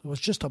middle. It was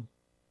just a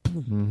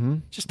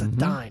boom, just a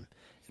dime.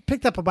 It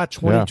picked up about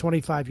 20,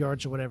 25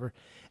 yards or whatever,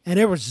 and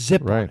there was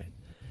zip on it.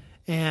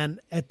 And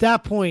at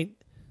that point,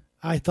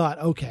 I thought,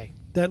 okay,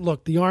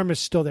 the arm is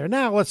still there.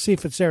 Now let's see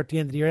if it's there at the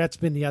end of the year. That's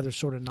been the other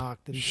sort of knock.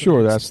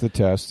 Sure, that's the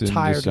test in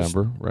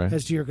December,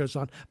 as the year goes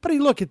on. But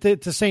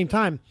at the same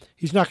time,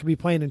 he's not going to be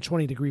playing in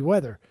 20-degree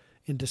weather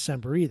in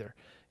December either.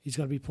 He's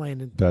going to be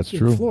playing in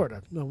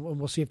Florida. And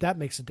we'll see if that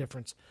makes a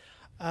difference.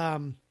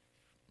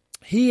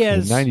 He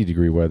has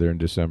 90-degree weather in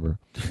December.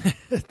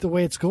 The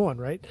way it's going,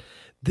 right?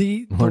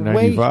 Or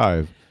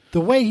 95.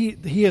 The way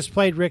he has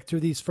played, Rick, through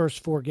these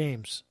first 4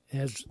 games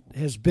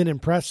has been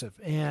impressive.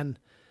 And,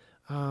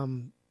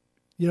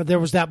 there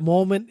was that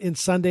moment in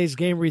Sunday's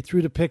game where he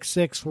threw the pick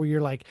 6 where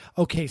you're like,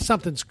 okay,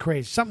 something's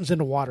crazy. Something's in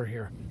the water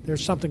here.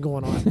 There's something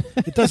going on.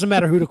 It doesn't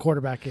matter who the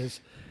quarterback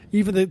is.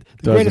 Even the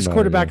greatest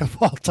quarterback of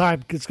all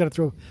time is going to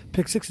throw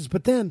pick 6s.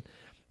 But then,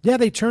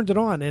 they turned it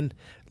on. And,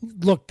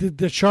 look,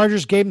 the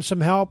Chargers gave him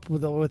some help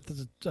with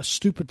a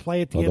stupid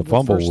play at the end of the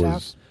first half. The fumble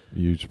was a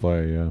huge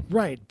play, yeah.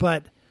 Right,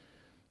 but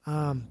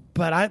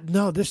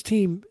this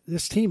team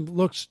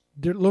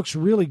looks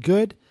really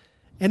good,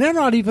 and they're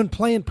not even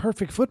playing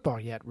perfect football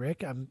yet,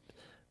 Rick.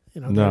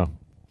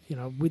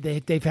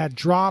 They've had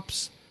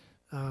drops.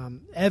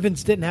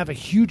 Evans didn't have a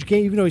huge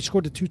game, even though he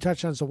scored the 2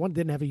 touchdowns. The one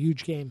didn't have a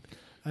huge game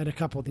in a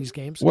couple of these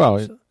games.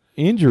 Well,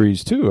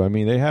 injuries too. I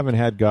mean, they haven't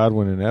had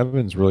Godwin and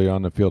Evans really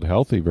on the field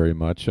healthy very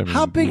much. I mean,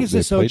 how big is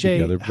this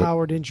O.J.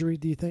 Howard injury,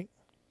 do you think?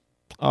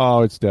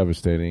 Oh, it's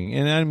devastating.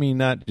 And I mean,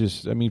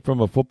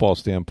 from a football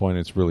standpoint,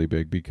 it's really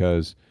big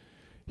because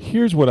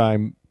here's what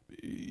I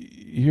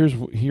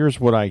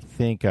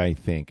think,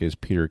 as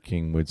Peter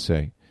King would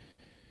say.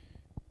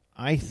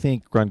 I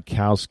think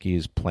Gronkowski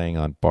is playing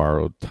on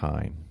borrowed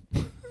time.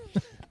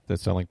 Does that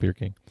sound like Peter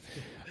King?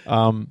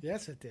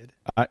 Yes, it did.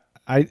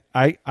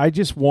 I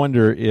just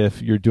wonder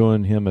if you're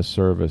doing him a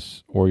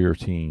service or your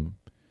team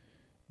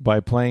by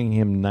playing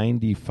him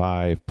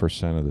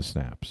 95% of the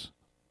snaps.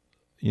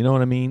 You know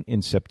what I mean?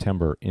 In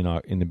September,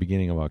 in the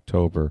beginning of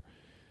October,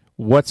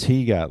 what's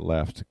he got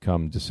left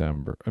come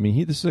December? I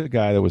mean, this is a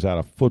guy that was out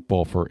of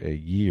football for a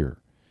year,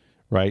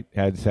 right?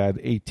 Has had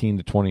 18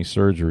 to 20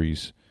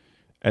 surgeries.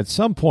 At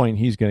some point,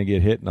 he's going to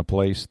get hit in a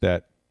place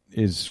that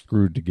is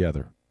screwed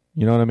together.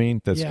 You know what I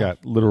mean? That's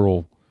got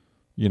literal,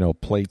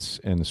 plates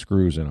and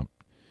screws in them.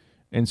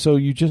 And so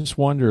you just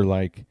wonder,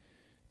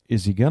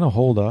 is he going to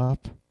hold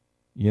up?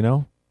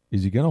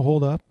 Is he going to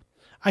hold up?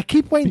 I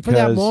keep waiting for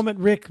that moment,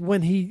 Rick,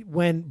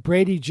 when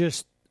Brady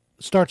just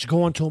starts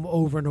going to him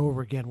over and over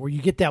again, where you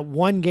get that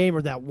one game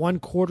or that one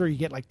quarter, you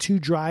get 2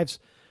 drives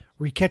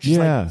where he catches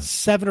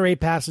 7 or 8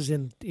 passes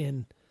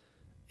in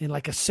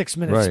like a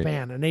 6-minute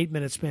span, an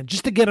 8-minute span,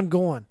 just to get him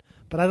going.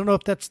 But I don't know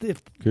if that's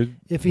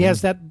if he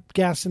has that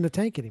gas in the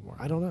tank anymore.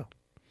 I don't know.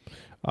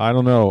 I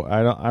don't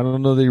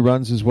know that he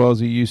runs as well as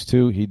he used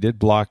to. He did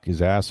block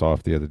his ass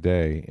off the other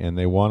day, and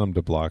they want him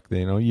to block.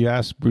 You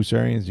ask Bruce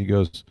Arians, he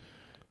goes,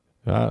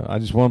 I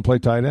just want to play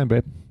tight end,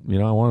 babe.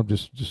 I want to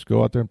just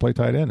go out there and play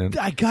tight end. And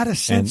I got a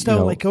sense,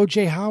 like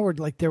O.J. Howard,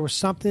 there was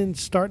something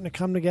starting to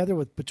come together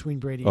between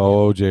Brady.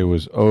 O.J.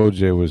 was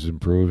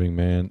improving,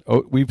 man.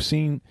 We've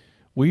seen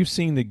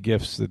the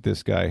gifts that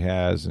this guy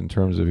has in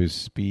terms of his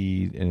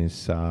speed and his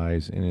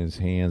size, and his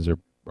hands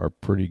are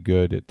pretty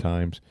good at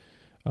times.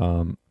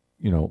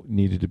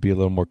 Needed to be a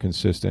little more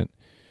consistent.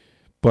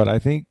 But I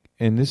think,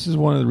 and this is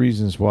one of the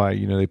reasons why,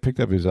 they picked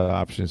up his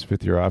option, his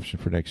 5th-year option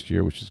for next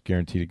year, which is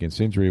guaranteed against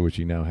injury, which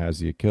he now has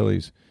the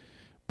Achilles.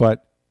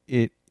 But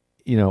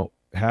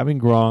having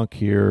Gronk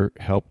here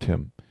helped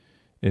him.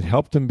 It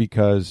helped him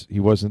because he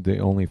wasn't the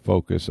only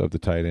focus of the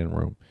tight end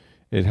room.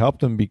 It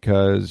helped him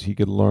because he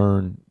could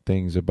learn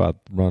things about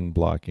run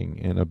blocking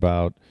and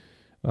about,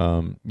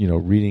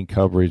 reading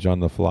coverage on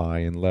the fly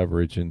and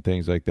leverage and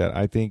things like that.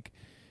 I think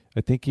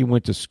he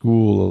went to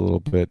school a little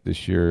bit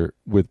this year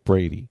with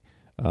Brady.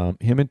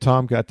 Him and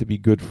Tom got to be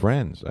good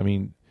friends. I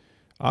mean,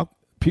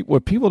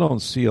 what people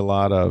don't see a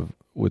lot of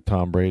with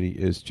Tom Brady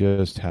is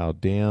just how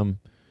damn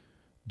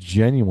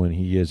genuine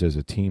he is as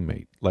a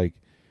teammate.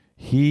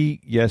 He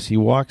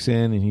walks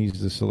in and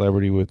he's the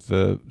celebrity with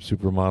the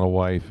supermodel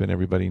wife, and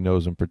everybody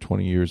knows him for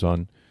 20 years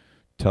on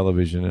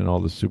television and all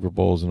the Super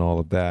Bowls and all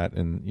of that,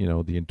 and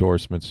the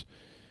endorsements.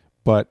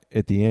 But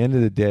at the end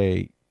of the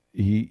day,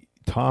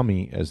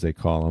 Tommy, as they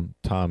call him,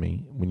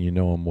 Tommy, when you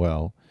know him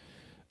well,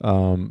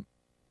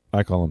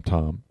 I call him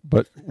Tom,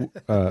 but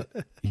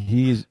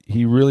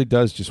he really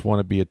does just want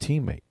to be a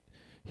teammate.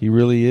 He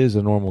really is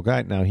a normal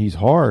guy. Now, he's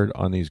hard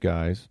on these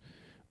guys.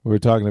 We were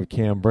talking to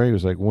Cam Brate. It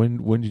was like,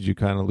 when did you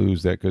kind of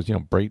lose that? Because,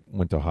 Brate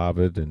went to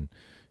Harvard, and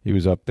he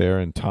was up there,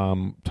 and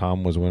Tom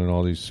was winning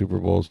all these Super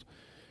Bowls.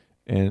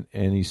 And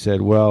he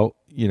said, well,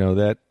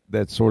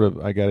 that sort of,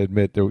 I got to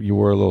admit, you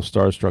were a little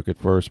starstruck at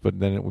first, but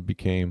then it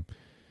became,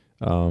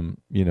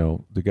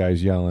 the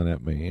guy's yelling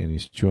at me, and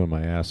he's chewing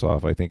my ass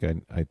off. I think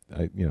I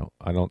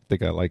don't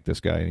think I like this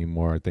guy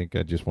anymore. I think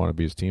I just want to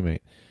be his teammate.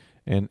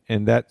 And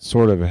that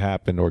sort of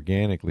happened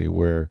organically,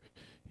 where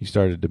he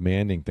started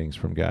demanding things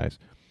from guys.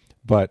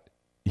 But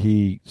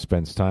he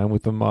spends time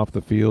with them off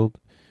the field.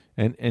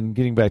 And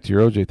getting back to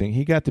your OJ thing,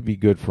 he got to be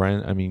good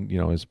friend. I mean,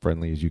 as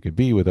friendly as you can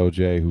be with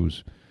OJ,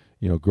 whose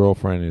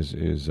girlfriend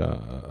is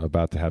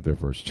about to have their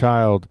first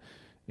child,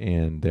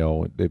 and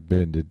they've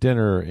been to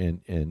dinner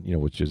and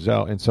with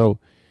Giselle, and so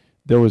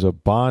there was a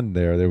bond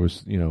there. There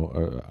was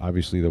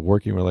obviously the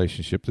working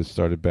relationship that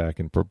started back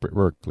in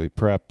Berkeley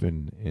Prep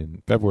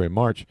in February,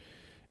 March,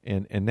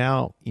 and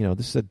now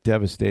this is a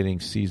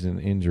devastating season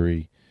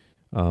injury.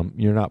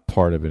 You're not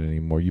part of it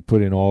anymore. You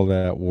put in all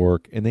that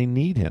work, and they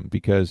need him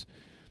because.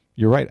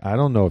 You're right. I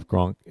don't know if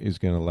Gronk is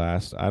going to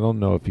last. I don't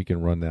know if he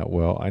can run that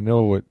well. I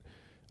know what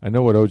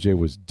OJ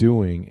was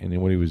doing, and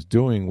what he was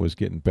doing was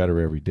getting better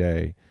every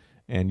day,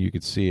 and you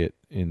could see it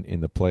in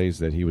the plays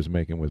that he was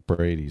making with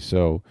Brady.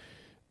 So,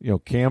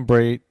 Cam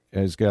Brate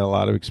has got a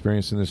lot of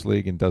experience in this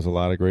league and does a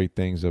lot of great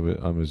things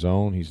of his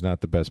own. He's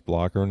not the best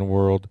blocker in the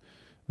world,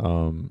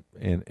 and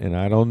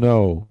I don't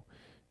know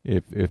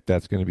if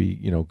that's going to be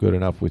good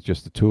enough with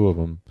just the two of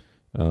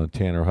them,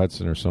 Tanner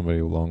Hudson or somebody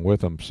along with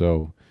them.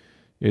 So.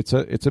 It's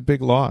a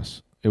big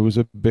loss. It was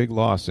a big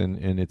loss,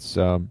 and it's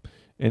and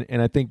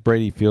I think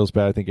Brady feels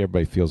bad. I think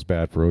everybody feels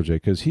bad for OJ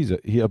because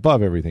he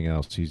above everything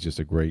else. He's just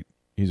a great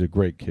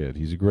kid.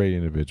 He's a great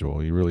individual.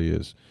 He really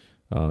is,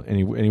 and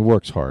he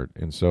works hard.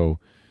 And so,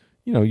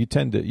 you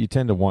tend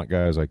to want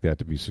guys like that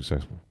to be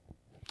successful.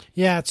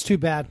 Yeah, it's too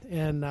bad,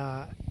 and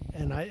I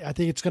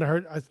think it's going to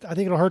hurt. I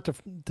think it'll hurt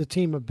the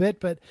team a bit,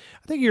 but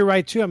I think you're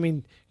right too. I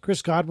mean,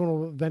 Chris Godwin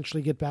will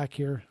eventually get back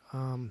here.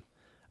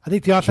 I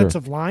think the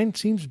offensive line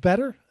seems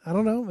better. I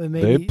don't know.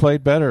 They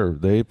played better.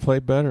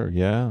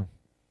 Yeah.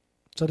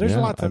 So there's a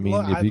lot to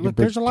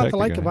there's a lot to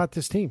like about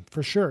this team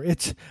for sure.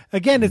 It's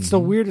the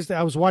weirdest.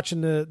 I was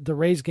watching the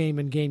Rays game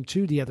in Game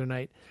 2 the other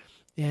night,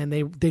 and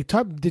they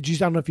talked. I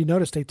don't know if you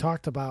noticed, they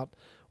talked about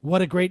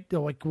what a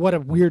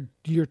weird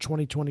year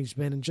 2020's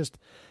been, and just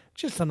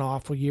an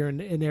awful year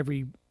in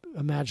every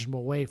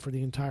imaginable way for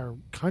the entire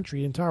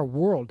country, entire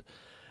world.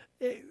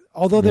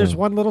 Although there's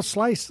one little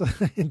slice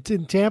in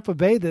Tampa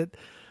Bay that.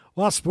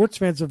 Well, sports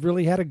fans have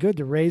really had it good.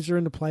 The Rays are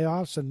in the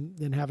playoffs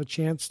and have a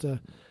chance to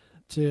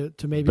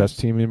maybe best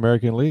team in the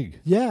American League.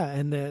 Yeah,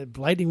 and the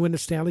Lightning win the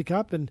Stanley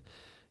Cup, and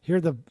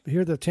here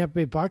the Tampa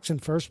Bay Bucks in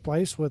first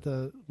place with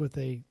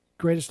a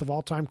greatest of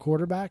all time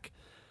quarterback.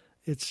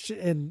 It's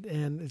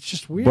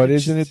just weird. But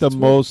isn't it the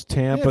most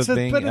Tampa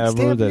thing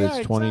ever that it's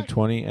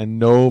 2020 and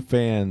no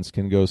fans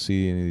can go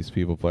see any of these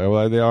people play?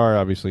 Well, they are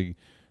obviously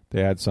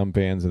they had some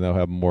fans and they'll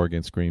have more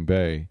against Green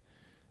Bay,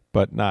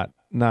 but not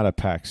a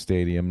packed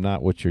stadium,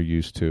 not what you're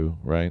used to,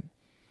 right?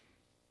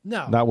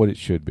 No. Not what it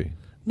should be.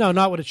 No,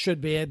 not what it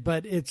should be,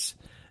 but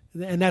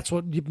and that's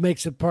what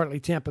makes it partly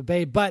Tampa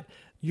Bay. But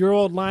your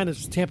old line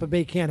is Tampa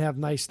Bay can't have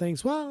nice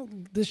things. Well,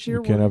 this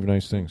year we can't have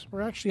nice things.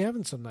 We're actually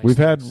having some nice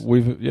things.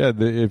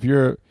 If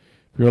you're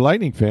a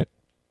Lightning fan,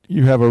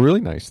 you have a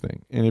really nice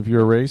thing. And if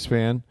you're a Rays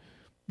fan,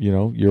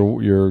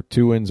 you're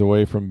 2 wins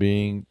away from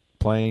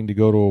playing to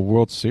go to a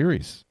World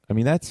Series. I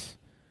mean, that's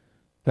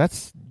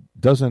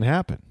doesn't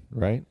happen,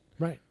 right?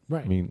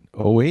 Right. I mean,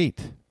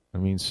 2008. I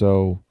mean,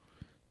 so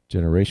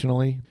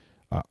generationally,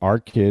 our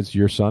kids,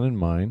 your son and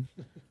mine,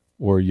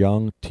 were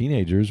young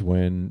teenagers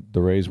when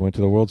the Rays went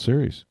to the World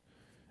Series.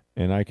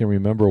 And I can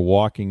remember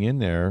walking in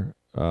there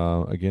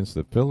against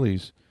the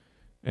Phillies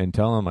and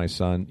telling my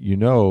son,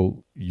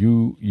 you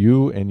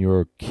and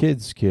your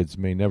kids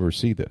may never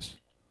see this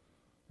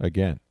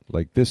again.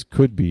 Like, this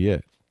could be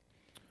it.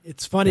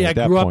 It's funny.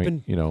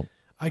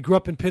 I grew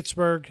up in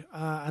Pittsburgh,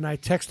 and I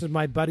texted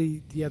my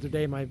buddy the other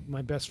day, my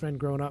best friend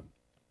growing up,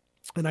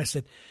 and I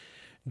said,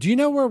 "Do you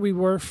know where we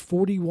were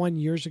 41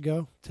 years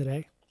ago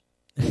today?"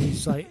 And he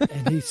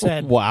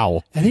said,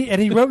 "Wow." And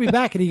he wrote me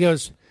back, and he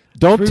goes,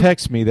 "Don't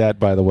text me that,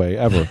 by the way,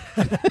 ever."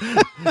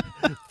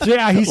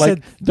 Yeah, he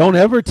said, "Don't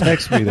ever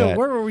text me that."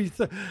 Where were we?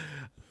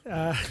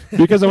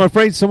 Because I'm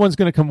afraid someone's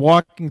going to come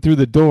walking through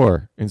the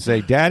door and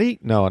say, "Daddy."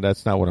 No,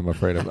 that's not what I'm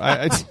afraid of.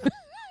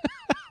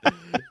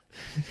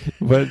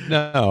 But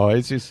no,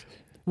 it's just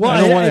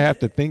I don't want to have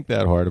to think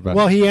that hard about it.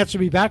 Well, he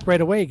answered me back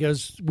right away. He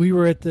goes, we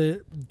were at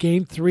the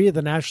Game 3 of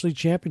the National League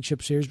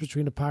Championship Series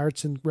between the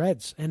Pirates and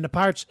Reds. And the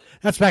Pirates,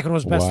 that's back when it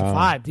was best of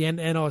 5. The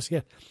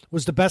NLCS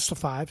was the best of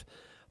 5.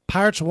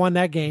 Pirates won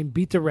that game,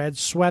 beat the Reds,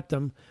 swept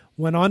them,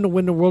 went on to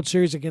win the World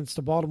Series against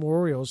the Baltimore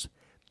Orioles.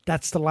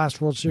 That's the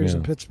last World Series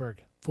in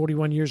Pittsburgh,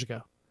 41 years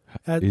ago.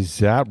 Is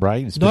that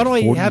right? It's not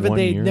only haven't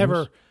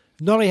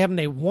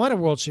they won a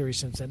World Series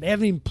since then, they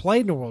haven't even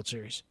played in a World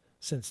Series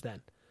since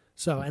then.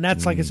 So, and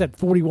that's like I said,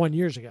 41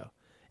 years ago.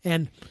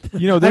 And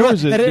there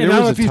was a I don't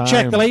know if you've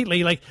checked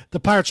lately, like the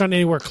Pirates aren't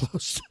anywhere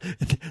close.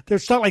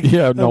 There's not like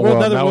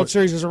another World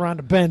Series is around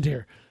the bend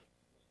here.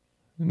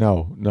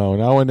 No.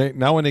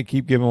 Now when they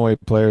keep giving away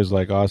players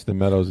like Austin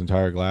Meadows and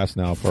Tyler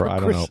Glasnow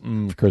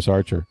for Chris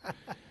Archer.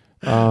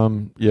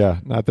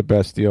 Not the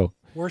best deal.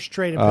 Worst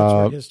trade in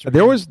Pittsburgh history.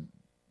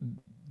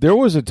 There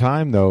was a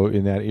time though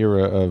in that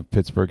era of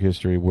Pittsburgh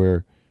history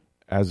where,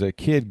 as a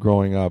kid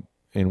growing up,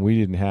 and we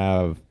didn't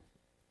have.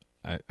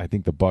 I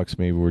think the Bucks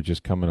maybe were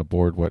just coming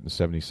aboard in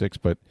 '76,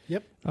 but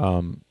yep.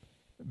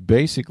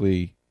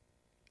 Basically,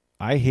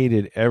 I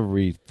hated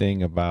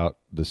everything about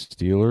the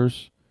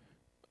Steelers,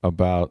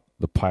 about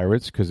the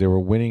Pirates, because they were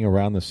winning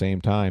around the same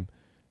time,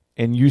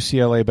 and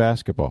UCLA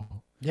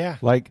basketball. Yeah.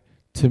 Like,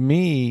 to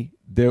me,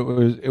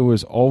 it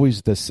was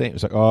always the same.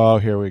 It's like, oh,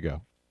 here we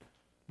go.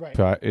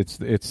 Right. It's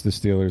the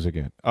Steelers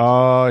again.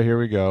 Oh, here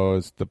we go.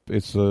 It's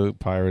the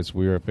Pirates.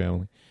 We are a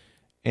family.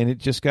 And it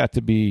just got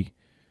to be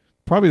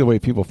probably the way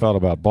people felt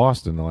about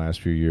Boston the last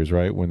few years,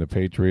 right? When the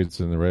Patriots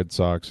and the Red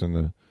Sox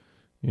and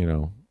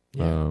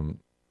the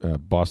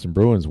Boston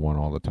Bruins won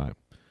all the time.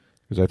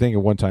 Because I think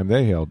at one time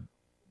they held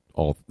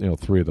all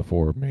 3 of the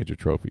 4 major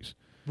trophies.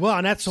 Well,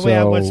 and that's the way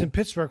I was in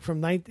Pittsburgh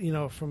from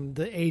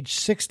the age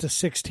 6 to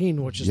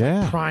 16, which is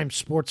a prime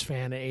sports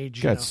fan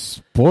age. Got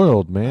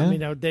spoiled, man. I mean,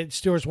 the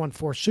Steelers won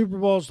 4 Super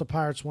Bowls. The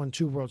Pirates won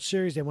 2 World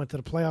Series. They went to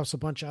the playoffs a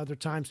bunch of other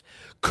times.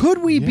 Could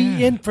we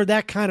be in for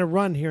that kind of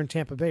run here in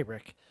Tampa Bay,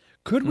 Rick?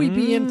 Could we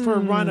be in for a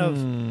run of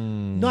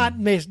not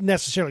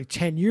necessarily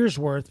 10 years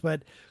worth,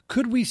 but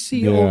could we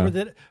see over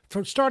that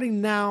from starting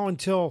now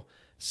until,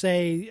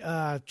 say,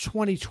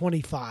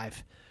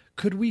 2025?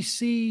 Could we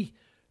see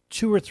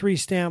 2 or 3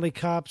 Stanley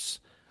Cups,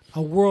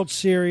 a World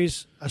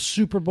Series, a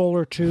Super Bowl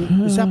or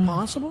 2? Is that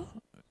possible?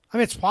 I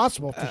mean, it's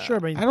possible for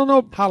sure. I don't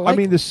know how likely. I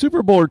mean, the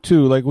Super Bowl or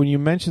 2, like when you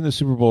mentioned the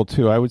Super Bowl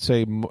 2, I would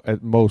say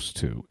at most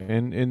 2.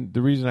 And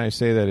the reason I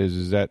say that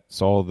is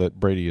that's all that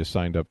Brady has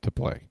signed up to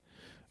play.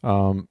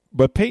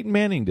 But Peyton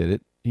Manning did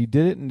it. He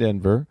did it in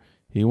Denver.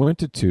 He went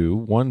to 2.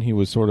 One, he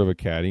was sort of a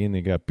caddy, and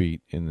they got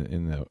beat in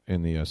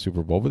the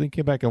Super Bowl. But then he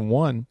came back and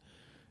won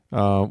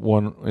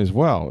one as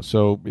well.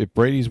 So if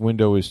Brady's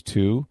window is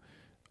 2,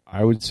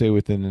 I would say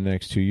within the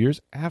next 2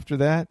 years. After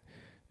that,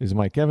 is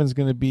Mike Evans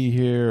going to be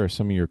here? Or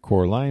some of your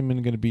core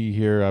linemen going to be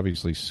here?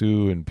 Obviously,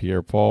 Sue and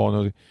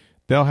Pierre-Paul.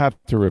 They'll have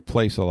to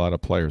replace a lot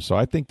of players. So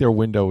I think their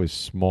window is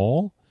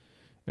small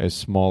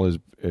as long as,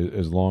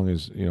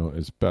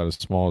 it's about as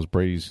small as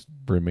Brady's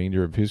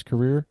remainder of his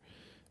career.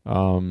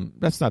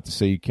 That's not to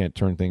say you can't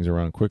turn things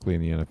around quickly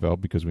in the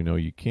NFL, because we know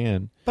you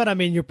can. But, I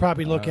mean, you're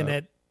probably looking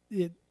at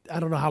it. I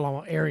don't know how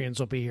long Arians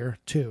will be here,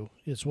 too,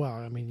 as well.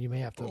 I mean, you may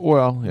have to.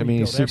 Well, I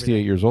mean, he's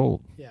 68 years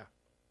old. Yeah.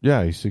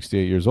 Yeah, he's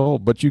 68 years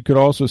old. But you could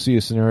also see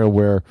a scenario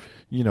where,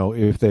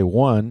 if they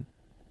won,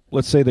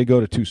 let's say they go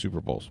to 2 Super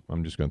Bowls.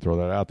 I'm just going to throw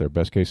that out there.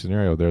 Best case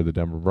scenario, they're the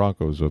Denver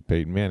Broncos of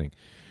Peyton Manning.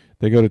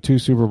 They go to 2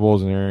 Super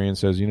Bowls, and Arians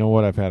says, you know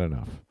what, I've had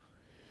enough.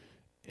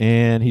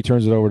 And he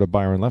turns it over to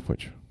Byron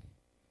Leftwich,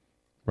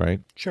 right?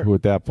 Sure. Who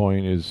at that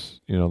point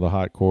is, the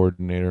hot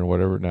coordinator and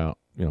whatever. Now,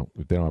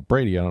 if they don't have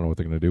Brady, I don't know what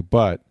they're going to do.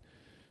 But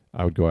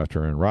I would go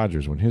after Aaron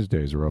Rodgers when his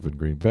days are up in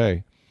Green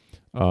Bay.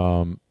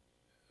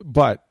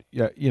 But,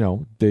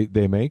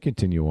 they may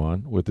continue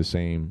on with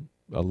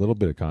a little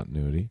bit of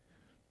continuity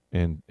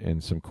and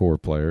some core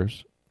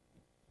players.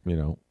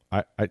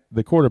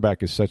 The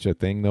quarterback is such a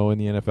thing, though, in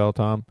the NFL,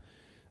 Tom,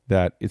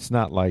 that it's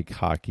not like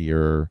hockey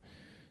or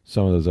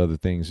some of those other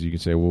things. You can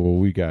say, well,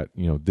 we got,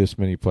 this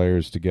many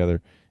players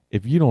together.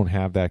 If you don't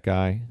have that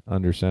guy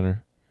under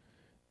center,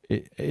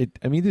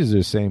 these are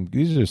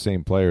the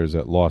same players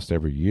that lost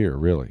every year,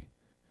 really.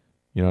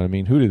 You know what I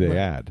mean? Who did they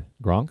add?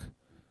 Gronk?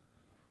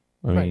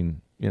 I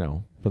mean,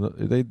 but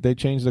they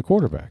changed the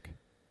quarterback.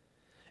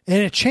 And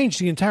it changed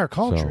the entire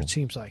culture, it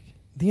seems like.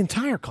 The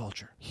entire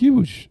culture.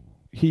 Huge.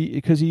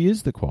 Because he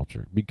is the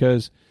culture.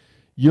 Because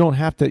you don't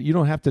have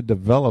to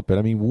develop it.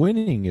 I mean,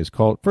 winning is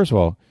first of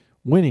all,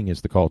 winning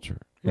is the culture.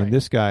 Right. And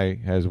this guy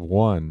has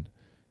won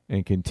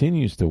and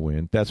continues to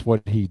win. That's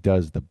what he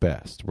does the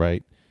best,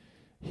 right?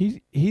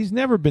 He's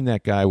never been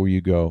that guy where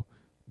you go,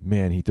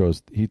 man,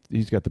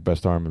 he's got the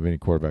best arm of any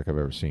quarterback I've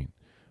ever seen.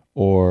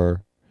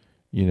 Or,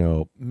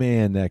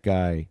 man, that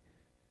guy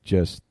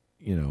just,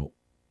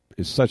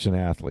 is such an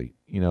athlete.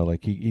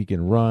 Like he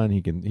can run,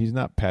 he's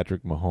not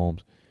Patrick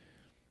Mahomes.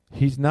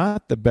 He's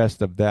not the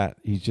best of that.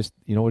 He's just,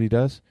 what he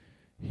does?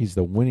 He's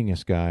the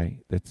winningest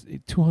guy. That's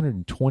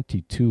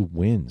 222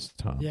 wins,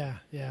 Tom. Yeah,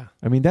 yeah.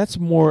 I mean, that's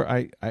more,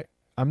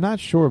 I'm not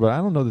sure, but I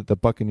don't know that the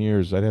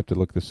Buccaneers, I'd have to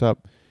look this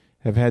up,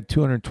 have had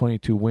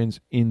 222 wins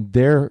in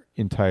their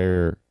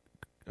entire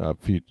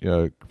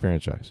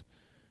franchise,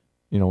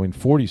 in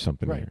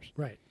 40-something years.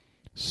 Right.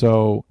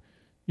 So,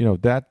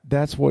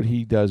 that's what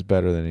he does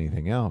better than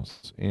anything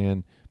else.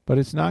 But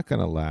it's not going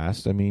to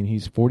last. I mean,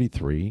 he's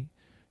 43.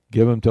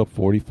 Give him till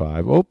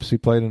 45. Oops, he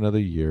played another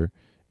year.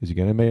 Is he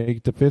going to make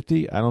it to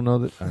 50? I don't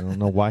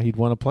know why he'd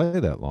want to play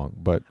that long.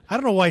 But I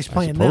don't know why he's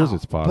playing now. I suppose now,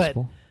 it's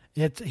possible.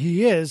 But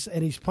he is,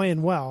 and he's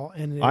playing well.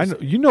 And I know,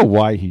 you know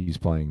why he's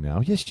playing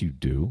now. Yes, you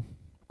do.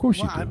 Of course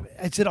you do.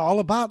 Is it all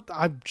about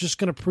I'm just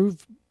going to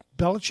prove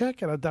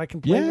Belichick and I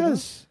can play with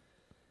him?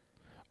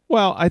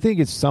 Well, I think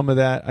it's some of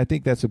that. I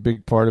think that's a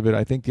big part of it.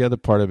 I think the other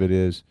part of it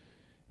is,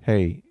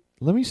 hey,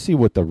 let me see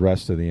what the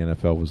rest of the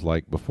NFL was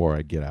like before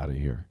I get out of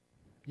here.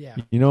 Yeah.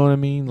 You know what I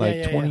mean?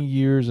 Like 20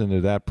 years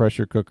into that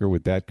pressure cooker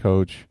with that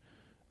coach,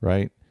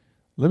 right?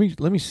 Let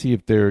me see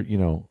if there,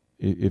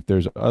 if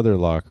there's other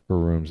locker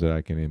rooms that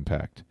I can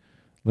impact.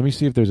 Let me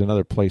see if there's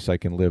another place I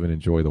can live and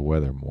enjoy the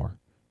weather more,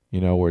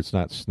 where it's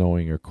not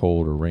snowing or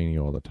cold or rainy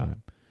all the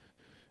time.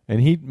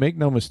 And make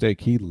no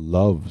mistake, he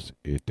loves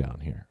it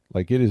down here.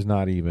 Like, it is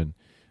not even,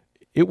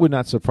 it would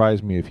not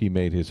surprise me if he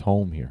made his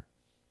home here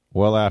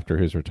well after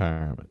his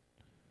retirement.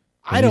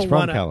 And he's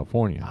from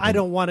California. I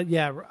don't want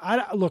to,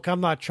 look,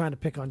 I'm not trying to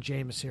pick on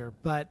Jameis here,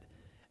 but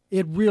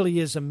it really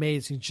is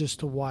amazing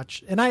just to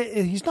watch. And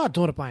he's not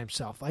doing it by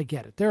himself. I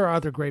get it. There are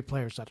other great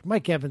players out there.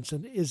 Mike Evans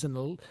same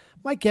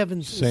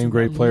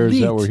great players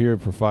that were here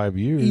for 5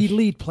 years.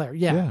 Elite player,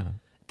 yeah.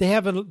 They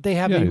have a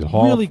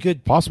really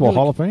good possible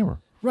Hall of Famer.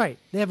 Right.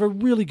 They have a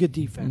really good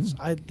defense.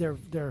 Yes.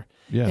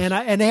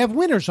 And they have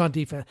winners on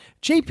defense.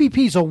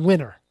 JPP's a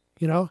winner,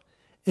 and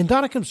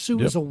Ndamukong Suh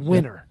is a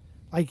winner.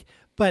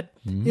 But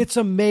it's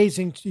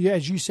amazing,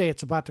 as you say,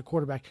 it's about the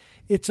quarterback.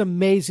 It's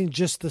amazing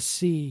just to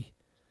see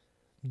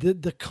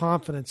the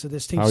confidence of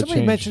this team.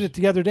 Somebody mentioned it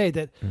the other day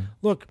that,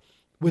 look,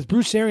 with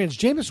Bruce Arians,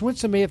 Jameis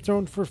Winston may have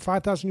thrown for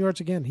 5,000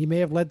 yards again. He may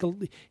have led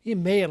the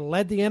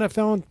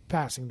NFL in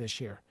passing this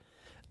year.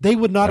 They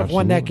would not have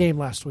won that game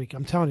last week.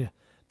 I'm telling you,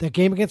 that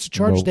game against the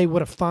Chargers, they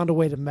would have found a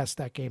way to mess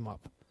that game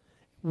up.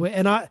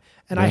 And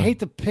I hate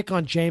to pick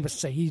on Jameis and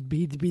say he'd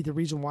be the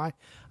reason why.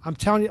 I'm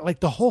telling you,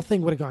 the whole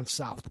thing would have gone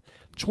south.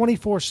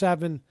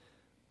 24-7,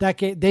 that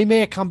game, they may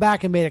have come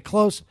back and made it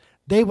close.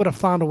 They would have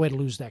found a way to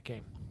lose that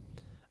game.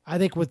 I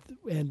think with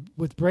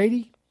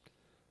Brady,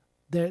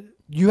 that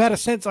you had a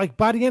sense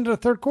by the end of the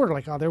third quarter,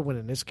 they're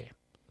winning this game.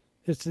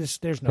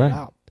 There's no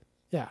doubt.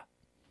 Yeah.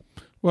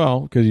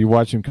 Well, because you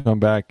watch him come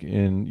back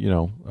in,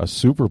 a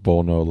Super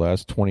Bowl no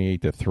less,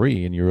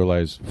 28-3, and you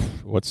realize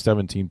what's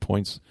 17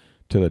 points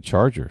to the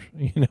Chargers.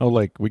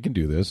 We can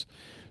do this.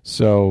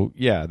 So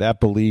yeah, that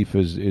belief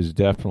is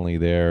definitely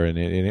there, and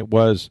it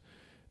was.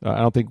 I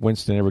don't think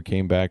Winston ever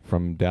came back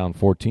from down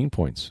 14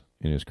 points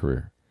in his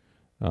career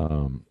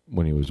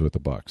when he was with the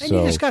Bucs. And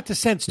so, you just got the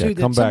sense too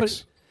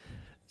that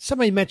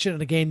somebody mentioned in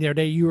the game the other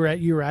day. You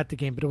were at the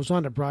game, but it was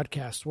on the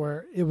broadcast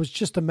where it was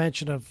just a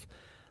mention of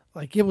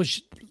it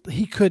was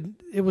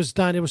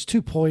done. It was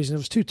too poison. It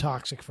was too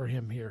toxic for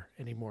him here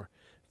anymore.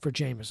 For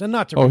Jameis, and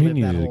not to he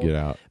needed to get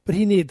out, but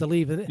he needed to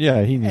leave.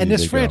 Yeah, he needed. And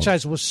this to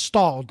franchise go. was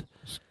stalled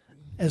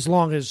as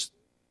long as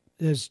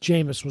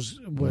Jameis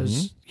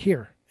was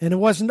here, and it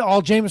wasn't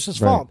all Jameis's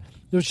fault.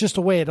 It was just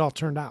the way it all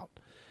turned out.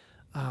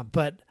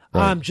 But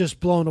I'm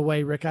just blown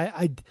away, Rick.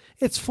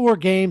 It's 4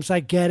 games. I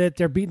get it.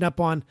 They're beating up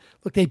on.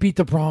 Look, they beat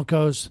the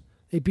Broncos.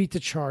 They beat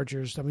the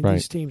Chargers. I mean,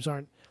 these teams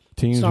aren't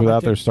teams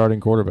without their starting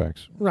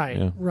quarterbacks.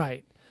 Right,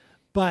 right.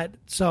 But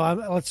so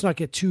let's not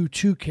get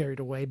too carried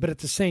away. But at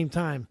the same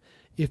time,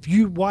 if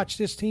you watch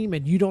this team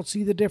and you don't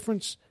see the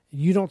difference,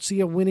 you don't see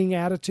a winning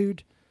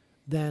attitude,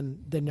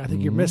 then I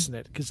think you're missing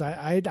it, because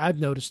I've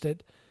noticed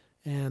it,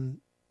 and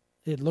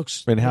it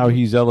looks. And how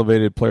he's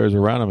elevated players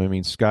around him. I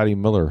mean, Scotty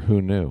Miller,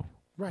 who knew,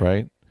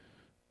 right?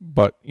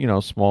 But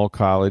small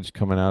college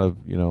coming out of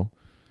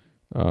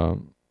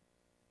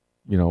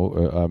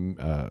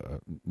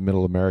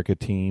middle America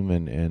team,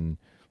 and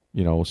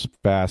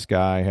fast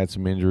guy, had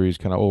some injuries,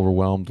 kind of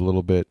overwhelmed a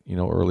little bit,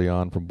 early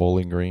on from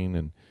Bowling Green,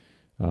 and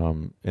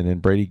then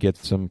Brady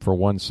gets him for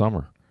one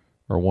summer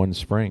or one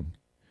spring,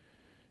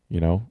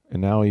 and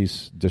now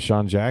he's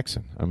Deshaun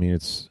Jackson. I mean,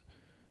 it's,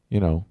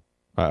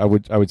 I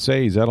would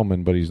say he's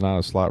Edelman, but he's not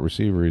a slot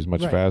receiver. He's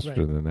much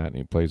faster than that, and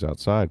he plays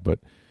outside. But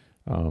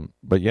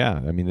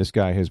yeah, I mean, this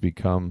guy has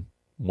become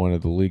one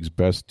of the league's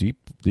best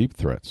deep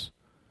threats,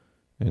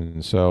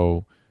 and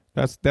so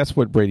that's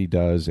what Brady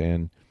does.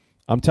 And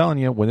I'm telling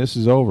you, when this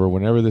is over,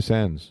 whenever this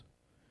ends,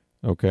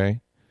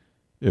 okay.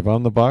 If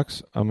I'm the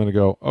Bucs, I'm going to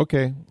go,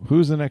 okay,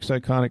 who's the next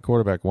iconic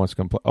quarterback who wants to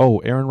come play? Oh,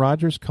 Aaron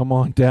Rodgers? Come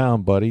on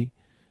down, buddy.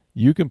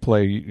 You can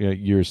play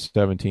years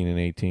 17 and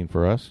 18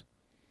 for us.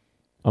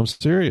 I'm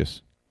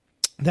serious.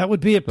 That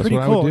would be pretty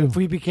cool if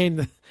we became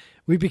the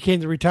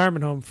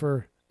retirement home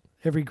for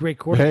every great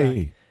quarterback.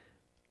 Hey,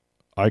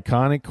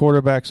 iconic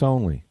quarterbacks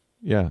only.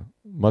 Yeah.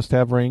 Must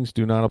have rings.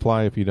 Do not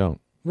apply if you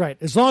don't. Right.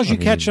 As long as you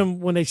catch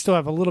them when they still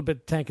have a little bit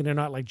of tank and they're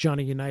not like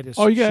Johnny Unitas.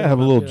 Oh, you got to have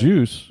a little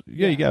juice.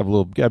 Yeah, you got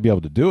to be able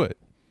to do it.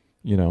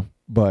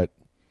 But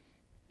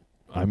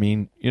I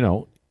mean,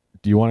 do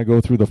you want to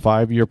go through the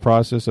 5-year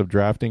process of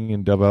drafting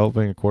and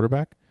developing a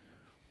quarterback?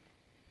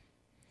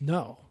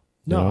 No.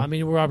 I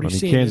mean, we're already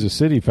seeing Kansas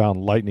City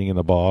found lightning in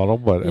the bottle,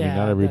 but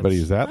not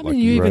everybody's that lucky.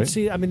 You even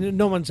see. I mean,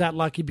 no one's that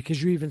lucky,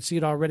 because you even see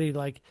it already.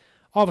 Like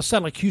all of a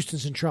sudden, like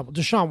Houston's in trouble.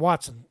 Deshaun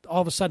Watson.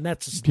 All of a sudden,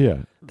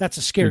 that's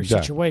a scary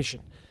situation.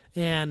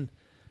 And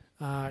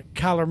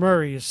Kyler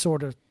Murray is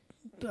sort of.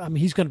 I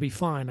mean, he's going to be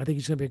fine. I think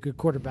he's going to be a good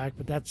quarterback,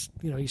 but that's,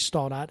 he's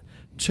stalled out.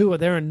 Tua,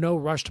 they're in no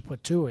rush to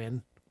put Tua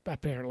in,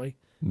 apparently,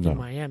 in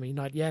Miami.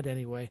 Not yet,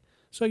 anyway.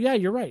 So, yeah,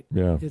 you're right.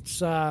 Yeah.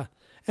 It's, and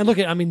look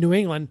at, New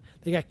England,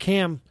 they got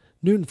Cam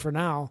Newton for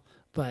now,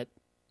 but,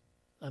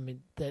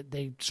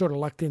 they sort of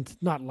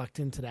not lucked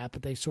into that,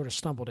 but they sort of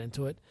stumbled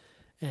into it.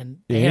 And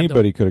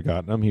anybody could have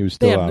gotten him. He was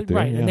still out there.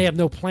 Right, and they have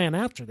no plan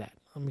after that.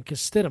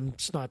 Because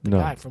Stidham's not the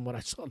guy from what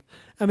I saw.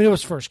 It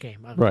was first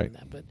game. I don't know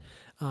that, but,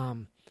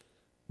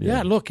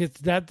 yeah, look,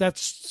 that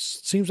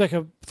seems like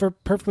a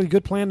perfectly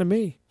good plan to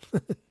me.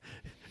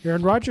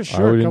 Aaron Rodgers,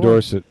 sure. I would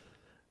endorse it.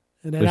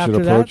 And then they after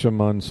should approach that,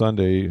 him on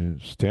Sunday.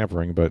 It's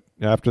tampering, but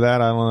after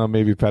that, I don't know.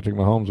 Maybe Patrick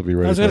Mahomes will be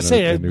ready. I was going to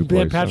say, a new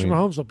place. Patrick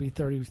Mahomes will be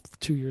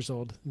 32 years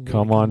old.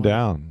 Come on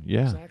down.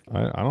 Yeah, exactly.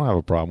 I don't have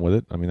a problem with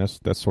it. I mean,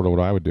 that's sort of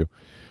what I would do.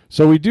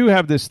 So we do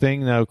have this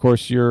thing now. Of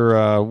course,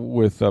 you're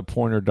with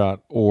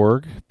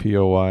pointer.org,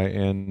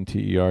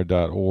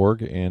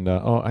 pointer.org, and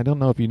I don't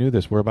know if you knew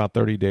this. We're about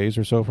 30 days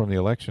or so from the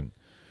election,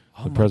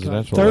 the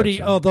presidential 30,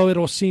 election. although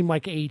it'll seem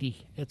like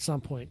 80 at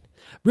some point.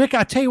 Rick,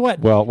 I tell you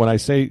what. Well, when I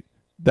say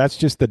that's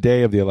just the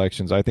day of the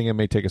elections, I think it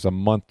may take us a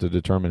month to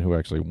determine who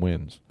actually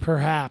wins.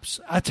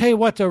 Perhaps. I tell you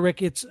what, though, Rick.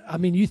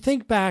 You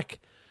think back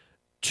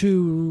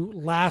to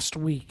last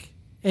week,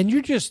 and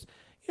you're just.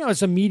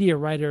 As a media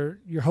writer,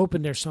 you're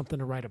hoping there's something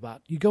to write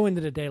about. You go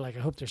into the day like, I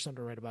hope there's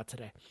something to write about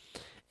today.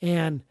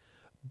 And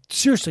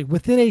seriously,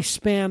 within a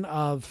span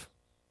of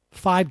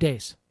 5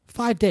 days,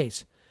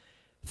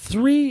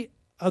 3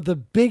 of the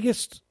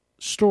biggest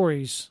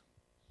stories,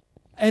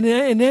 and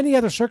in any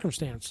other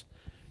circumstance,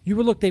 you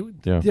would look, the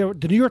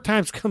New York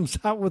Times comes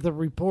out with a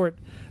report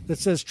that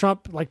says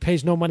Trump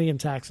pays no money in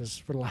taxes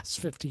for the last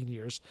 15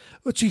 years.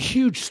 It's a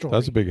huge story.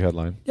 That's a big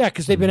headline. Yeah,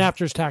 because they've been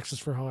after his taxes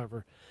for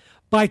however.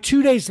 By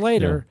 2 days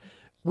later,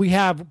 we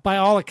have, by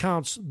all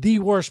accounts, the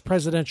worst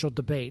presidential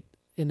debate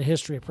in the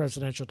history of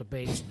presidential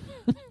debates,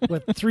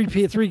 with three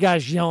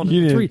guys yelling,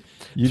 three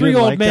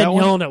old men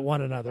yelling at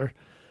one another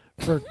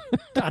for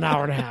an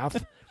hour and a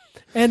half.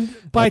 And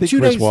by I think 2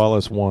 Chris days,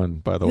 Wallace won.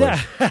 By the way,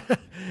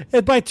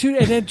 and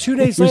then 2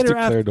 days later,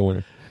 declared the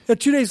winner. 2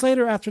 days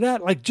later after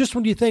that, just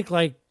when you think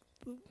like,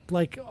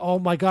 oh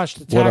my gosh,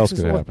 the taxes. What else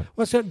could happen?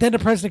 Then the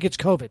president gets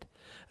COVID.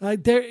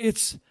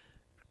 It's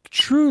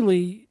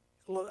truly.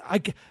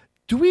 I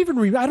don't even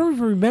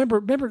remember.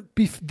 Remember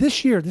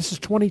this year. This is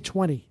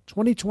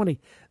 2020.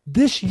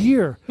 This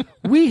year,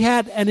 we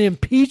had an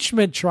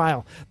impeachment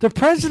trial. The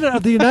president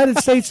of the United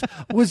States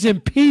was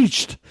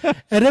impeached,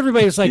 and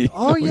everybody was like,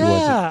 "Oh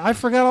yeah, I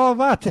forgot all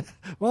about that."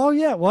 Well,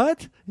 yeah,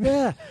 what?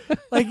 Yeah,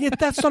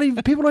 that's not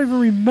even. People don't even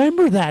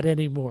remember that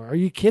anymore. Are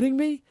you kidding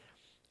me?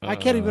 I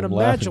can't even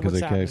imagine what's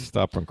happening. I can't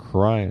stop from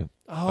crying.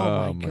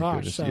 Oh my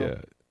gosh!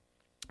 Goodness,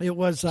 it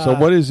was. So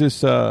what is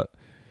this?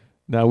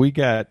 Now we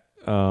got.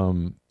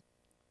 The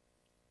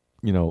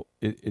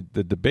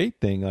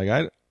debate thing,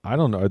 I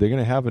don't know. Are they going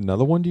to have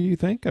another one, do you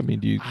think? I mean,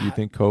 do you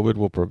think COVID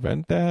will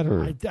prevent that?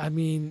 Or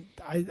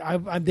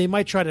they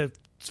might try to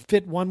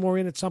fit one more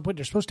in at some point.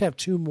 They're supposed to have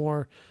 2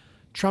 more.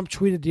 Trump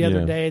tweeted the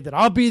other day that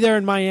I'll be there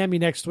in Miami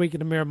next week,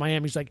 and the mayor of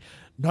Miami's like,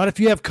 not if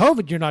you have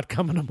COVID, you're not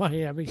coming to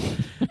Miami.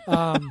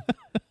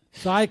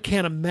 So I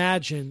can't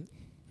imagine.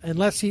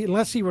 Unless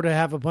he were to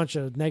have a bunch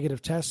of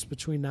negative tests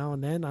between now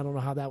and then, I don't know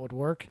how that would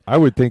work. I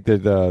would think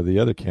that the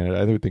other candidate,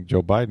 I would think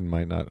Joe Biden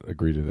might not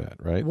agree to that,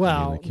 right?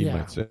 Well, he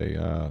might say,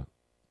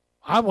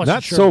 I wasn't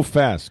not sure. So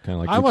fast, kind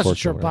of like I wasn't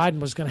sure Biden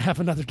was going to have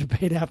another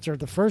debate after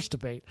the first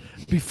debate,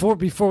 before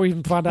we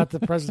even found out the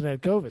president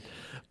had COVID.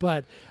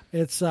 But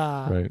it's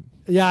right.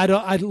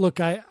 Yeah,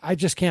 I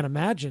just can't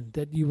imagine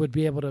that you would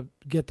be able to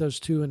get those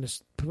two in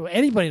this.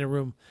 Anybody in a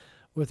room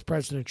with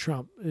President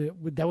Trump,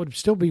 that would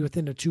still be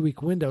within a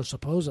 2-week window,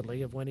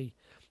 supposedly, of when he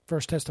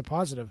first tested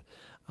positive.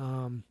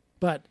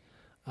 But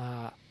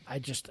I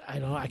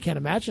can't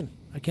imagine.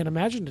 I can't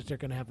imagine that they're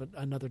going to have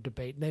another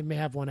debate. They may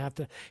have one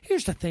after.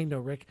 Here's the thing, though,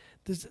 Rick.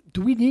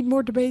 Do we need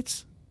more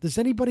debates? Does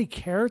anybody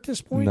care at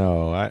this point?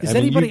 No. Are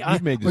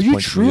you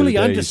truly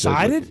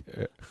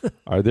undecided?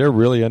 Are there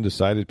really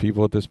undecided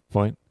people at this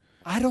point?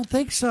 I don't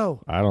think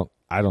so. I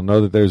don't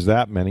know that there's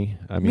that many.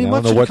 I mean,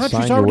 I don't know what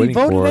sign you're waiting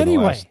for.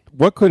 Anyway.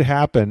 What could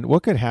happen?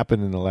 What could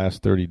happen in the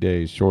last 30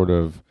 days, short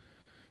of,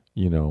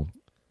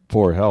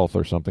 poor health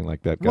or something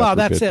like that? Well,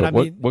 that's it.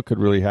 But what could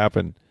really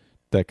happen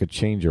that could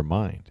change your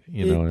mind?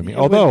 You know what I mean?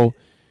 Although,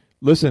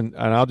 listen,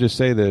 and I'll just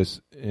say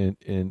this,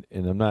 and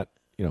I'm not,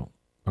 I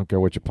don't care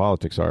what your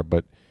politics are,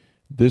 but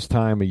this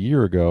time a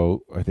year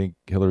ago, I think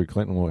Hillary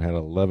Clinton had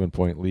an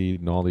 11-point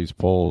lead in all these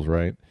polls,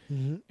 right?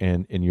 Mm-hmm.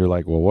 And you're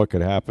like, well, what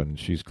could happen?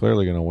 She's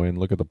clearly going to win.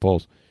 Look at the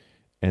polls.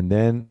 And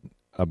then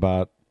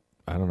about,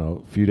 I don't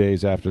know, a few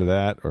days after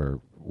that or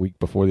a week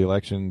before the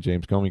election,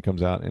 James Comey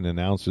comes out and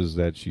announces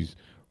that he's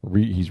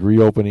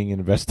reopening an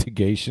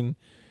investigation.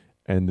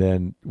 And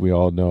then we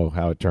all know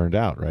how it turned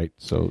out, right?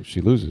 So she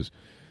loses.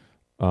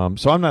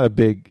 So I'm not a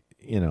big,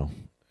 you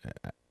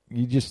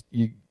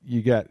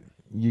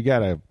got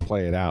to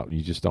play it out.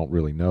 You just don't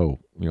really know,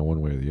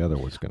 one way or the other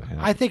what's going to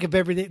happen. I think of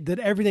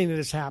everything that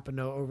has happened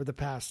over the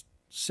past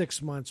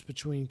 6 months,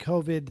 between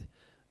COVID,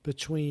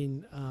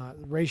 between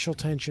racial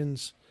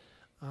tensions,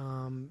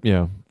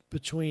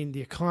 between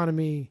the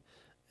economy,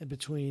 and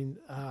between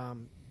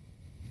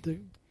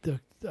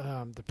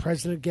the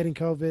president getting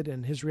COVID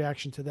and his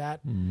reaction to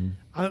that. Mm-hmm.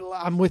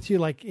 I'm with you.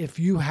 Like, if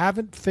you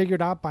haven't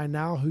figured out by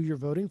now who you're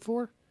voting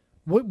for,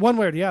 one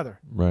way or the other,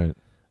 right?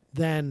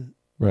 Then.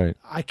 Right.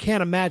 I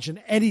can't imagine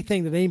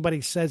anything that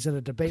anybody says in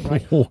a debate.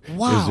 Like,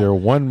 wow, is there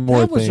one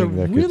more thing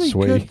that really could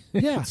sway,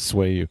 good,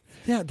 sway you?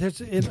 Yeah,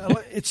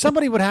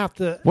 somebody would have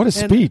to. What a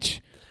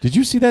speech! Did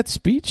you see that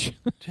speech?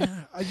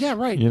 Yeah,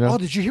 right. Oh,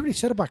 did you hear what he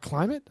said about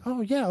climate?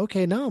 Oh, yeah.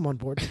 Okay, now I'm on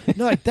board.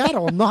 No, like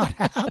that'll not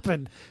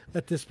happen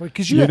at this point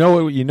because you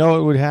know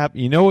what would happen.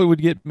 You know what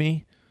would get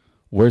me?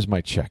 Where's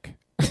my check?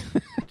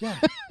 Yeah.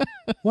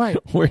 Right.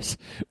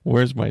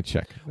 Where's my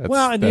check?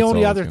 And the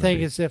only other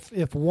thing is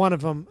if one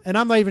of them, and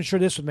I'm not even sure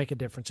this would make a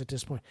difference at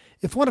this point,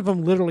 if one of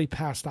them literally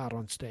passed out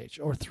on stage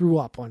or threw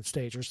up on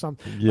stage or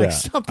something, like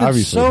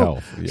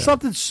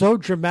something so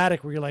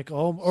dramatic where you're like,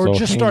 oh, or so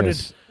just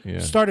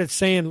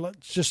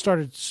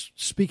started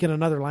speaking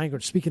another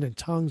language, speaking in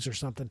tongues or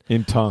something.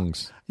 In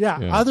tongues.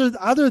 Yeah.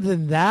 Other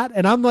than that,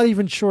 and I'm not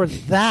even sure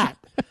that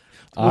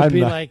would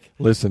be like.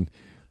 Listen.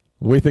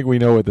 We think we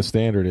know what the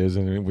standard is,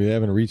 and we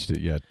haven't reached it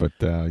yet. But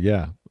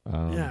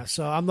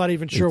so I'm not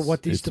even sure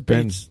what these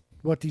debates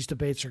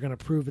are going to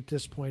prove at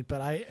this point.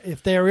 But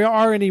if there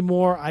are any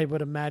more, I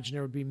would imagine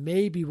there would be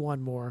maybe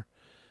one more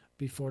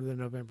before the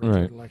November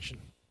 3rd election.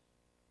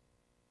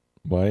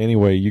 Well,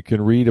 anyway, you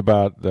can read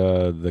about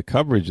the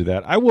coverage of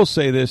that. I will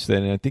say this,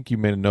 then, and I think you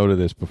made a note of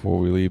this before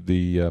we leave.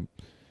 The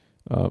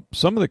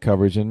some of the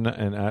coverage, and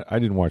I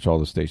didn't watch all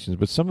the stations,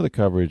 but some of the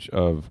coverage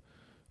of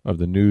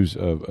the news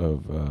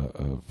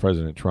of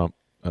President Trump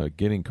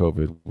getting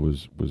COVID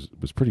was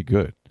pretty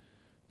good,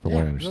 from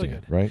what I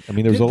understand. Really right? I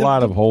mean, there was a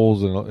lot of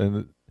holes,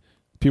 and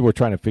people were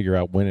trying to figure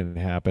out when it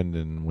happened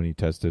and when he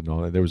tested and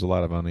all that. There was a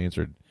lot of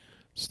unanswered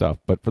stuff,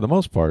 but for the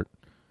most part, it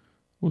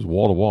was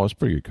wall to wall. It was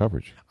pretty good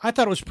coverage. I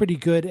thought it was pretty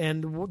good,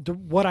 and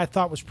what I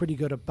thought was pretty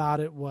good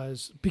about it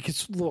was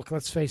because, look,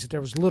 let's face it,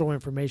 there was little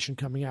information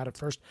coming out at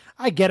first.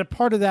 I get it.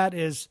 Part of that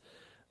is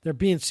they're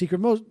being secret.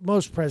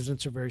 Most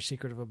presidents are very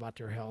secretive about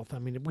their health. I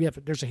mean,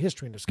 there's a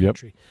history in this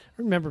country. Yep.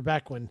 I remember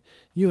back when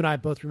you and I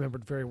both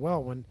remembered very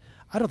well when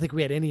I don't think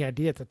we had any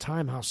idea at the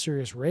time how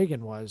serious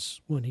Reagan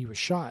was when he was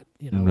shot.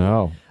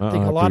 No, I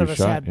think a lot of us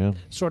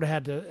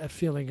had a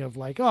feeling of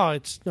like, oh,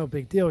 it's no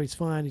big deal. He's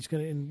fine. He's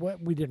going to. And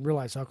what we didn't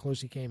realize how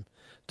close he came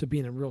to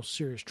being in real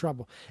serious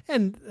trouble.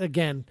 And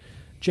again,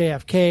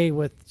 JFK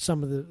with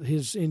some of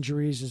his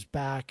injuries, his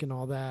back and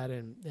all that,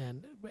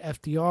 and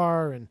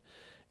FDR and.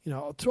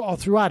 All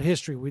throughout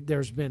history,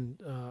 there's been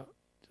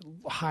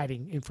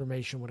hiding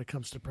information when it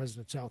comes to the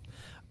president's health.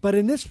 But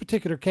in this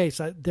particular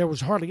case, there was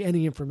hardly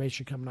any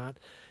information coming out,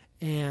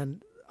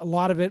 and a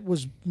lot of it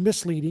was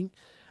misleading.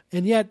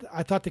 And yet,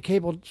 I thought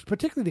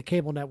particularly the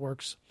cable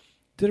networks,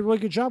 did a really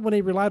good job when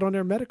they relied on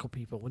their medical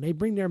people. When they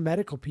bring their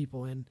medical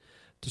people in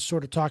to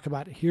sort of talk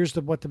about, here's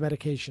what the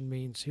medication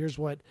means, here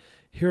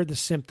are the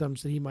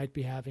symptoms that he might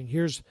be having,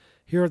 here's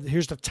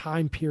the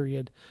time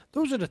period.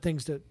 Those are the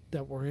things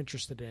that we're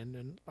interested in,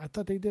 and I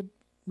thought they did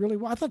really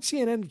well. I thought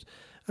CNN,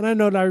 and I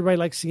know not everybody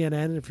likes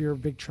CNN. If you're a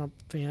big Trump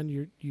fan,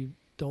 you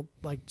don't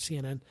like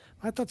CNN.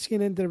 I thought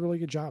CNN did a really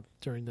good job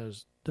during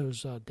those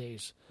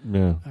days.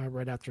 Yeah,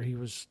 right after he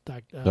was.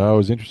 That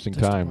was interesting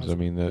times. Positive. I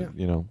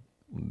mean,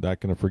 not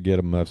going to forget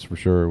him. That's for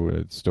sure.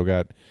 It's still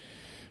got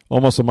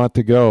almost a month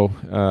to go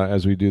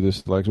as we do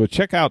this. Well,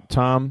 check out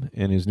Tom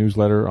and his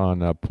newsletter on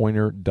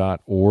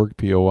pointer.org,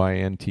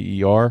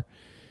 Pointer.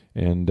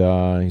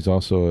 And he's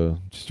also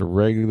just a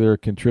regular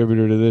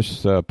contributor to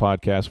this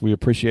podcast. We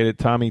appreciate it.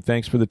 Tommy,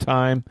 thanks for the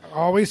time.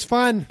 Always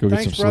fun. Go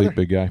thanks, get some brother. sleep,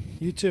 big guy.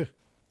 You too.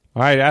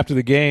 All right, after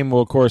the game,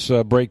 we'll, of course,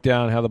 break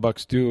down how the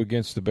Bucs do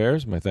against the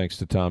Bears. My thanks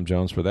to Tom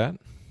Jones for that.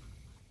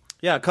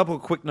 Yeah, a couple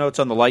of quick notes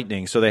on the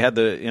Lightning. So they had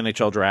the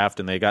NHL draft,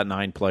 and they got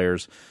 9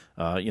 players.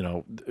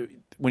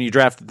 When you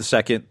drafted the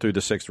 2nd through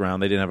the 6th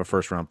round, they didn't have a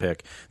first-round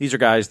pick. These are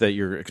guys that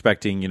you're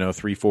expecting,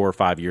 3, 4,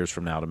 5 years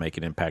from now to make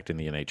an impact in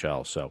the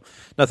NHL. So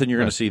nothing you're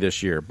going to see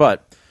this year.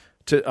 But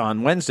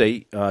on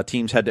Wednesday,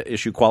 teams had to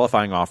issue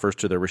qualifying offers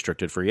to their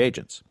restricted free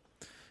agents.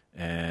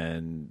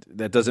 And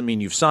that doesn't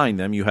mean you've signed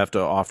them. You have to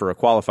offer a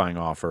qualifying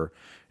offer,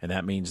 and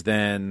that means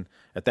then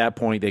at that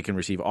point they can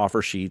receive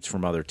offer sheets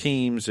from other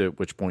teams, at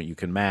which point you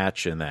can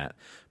match and that.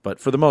 But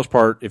for the most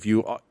part, if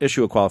you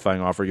issue a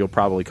qualifying offer, you'll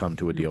probably come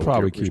to a deal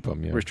with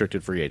your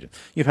restricted free agent.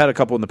 You've had a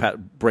couple in the past.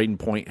 Braden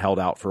Point held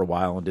out for a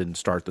while and didn't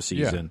start the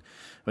season.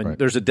 Yeah. Right.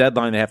 There's a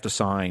deadline they have to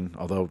sign,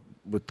 although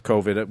with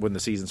COVID, when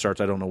the season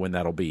starts, I don't know when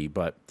that'll be.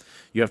 But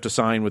you have to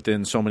sign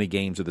within so many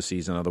games of the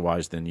season.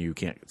 Otherwise, then you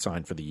can't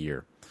sign for the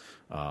year.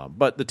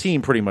 But the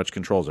team pretty much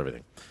controls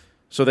everything.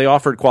 So they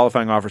offered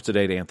qualifying offers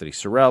today to Anthony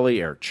Cirelli,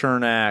 Eric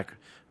Chernak,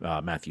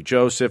 Matthew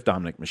Joseph,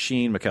 Dominic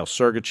Machine, Mikhail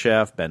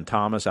Sergachev, Ben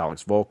Thomas,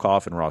 Alex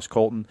Volkov, and Ross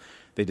Colton.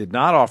 They did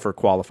not offer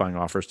qualifying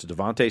offers to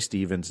Devontae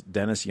Stevens,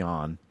 Dennis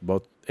Yan,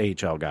 both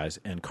AHL guys,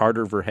 and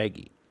Carter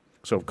Verhaeghe.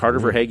 So Carter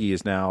Verhaeghe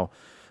is now,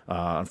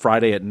 on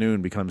Friday at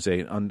noon, becomes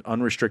an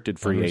unrestricted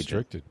free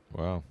agent.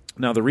 Wow.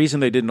 Now, the reason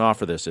they didn't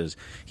offer this is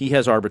he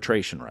has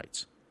arbitration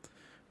rights,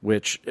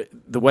 which,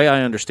 the way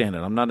I understand it,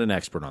 I'm not an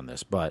expert on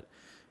this, but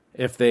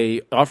if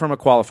they offer him a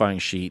qualifying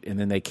sheet and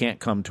then they can't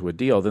come to a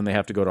deal, then they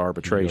have to go to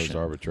arbitration.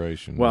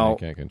 Arbitration. Well,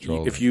 they can't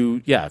control if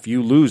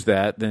you lose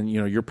that, then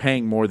you're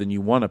paying more than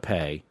you want to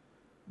pay,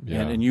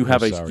 and you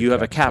have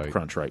a cap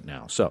crunch right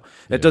now. So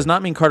that does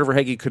not mean Carter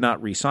Verhaeghe could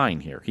not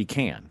re-sign here. He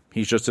can.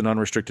 He's just an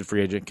unrestricted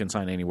free agent, can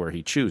sign anywhere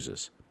he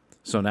chooses.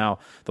 So now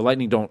the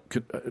Lightning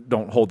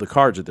don't hold the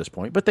cards at this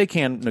point, but they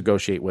can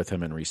negotiate with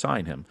him and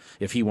re-sign him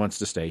if he wants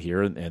to stay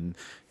here, and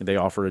they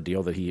offer a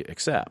deal that he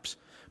accepts.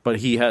 But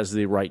he has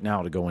the right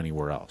now to go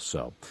anywhere else.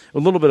 So a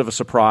little bit of a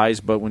surprise,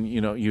 but when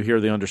you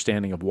hear the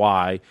understanding of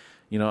why,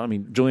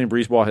 Julian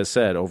Brisebois has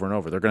said over and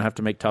over they're going to have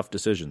to make tough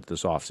decisions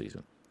this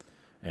offseason.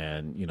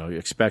 And, you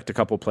expect a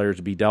couple of players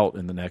to be dealt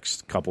in the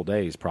next couple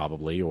days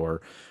probably,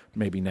 or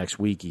maybe next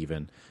week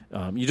even.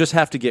 You just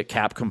have to get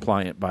cap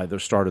compliant by the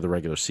start of the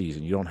regular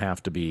season. You don't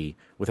have to be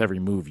with every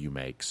move you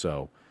make.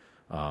 So,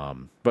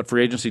 but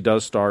free agency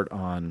does start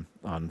on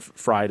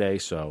Friday,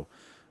 so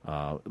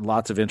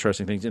lots of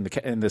interesting things.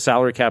 In the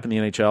salary cap in the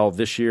NHL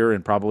this year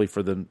and probably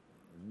for the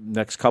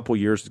next couple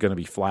years is going to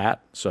be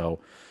flat. So,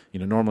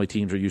 normally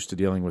teams are used to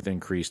dealing with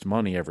increased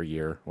money every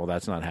year. Well,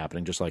 that's not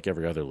happening, just like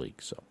every other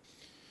league. So.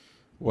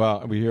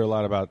 Well, we hear a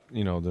lot about,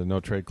 the no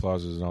trade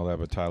clauses and all that,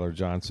 but Tyler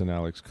Johnson,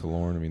 Alex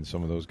Killorn,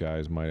 some of those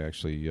guys might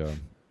actually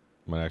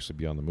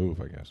be on the move,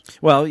 I guess.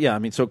 Well, yeah,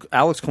 so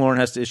Alex Killorn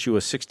has to issue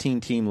a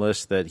 16-team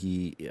list that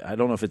I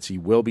don't know if it's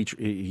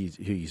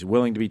he's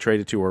willing to be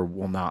traded to or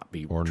will not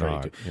be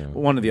traded to. Yeah.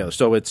 One or the other.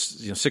 So it's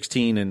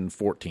 16 and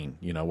 14,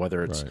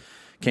 whether it's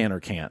can or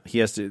can't. He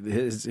has to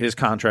his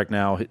contract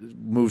now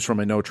moves from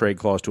a no trade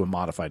clause to a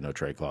modified no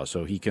trade clause,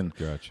 so he can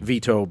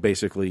veto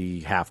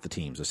basically half the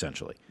teams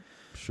essentially.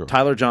 Sure.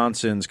 Tyler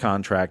Johnson's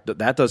contract,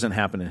 that doesn't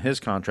happen in his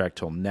contract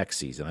till next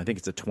season. I think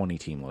it's a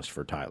 20-team list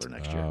for Tyler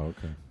next year.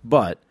 Okay.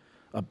 But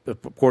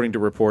according to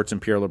reports,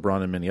 and Pierre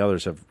LeBrun and many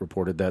others have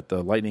reported that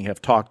the Lightning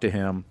have talked to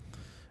him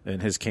in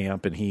his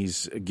camp, and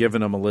he's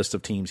given them a list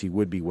of teams he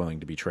would be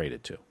willing to be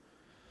traded to.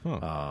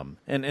 Huh.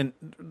 And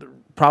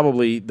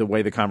probably the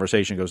way the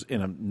conversation goes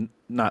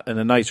not in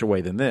a nicer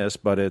way than this,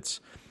 but it's,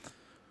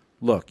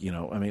 look,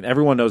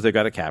 everyone knows they've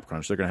got a cap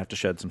crunch. They're going to have to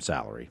shed some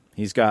salary.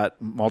 He's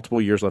got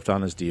multiple years left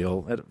on his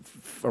deal at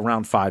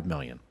around $5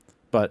 million.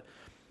 But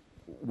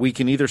we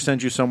can either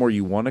send you somewhere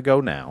you want to go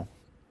now,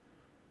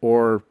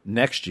 or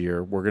next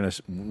year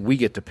we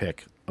get to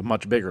pick a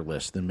much bigger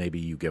list than maybe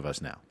you give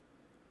us now.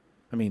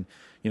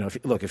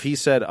 If he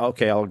said,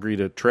 okay, I'll agree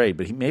to trade,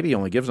 but maybe he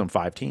only gives them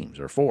 5 teams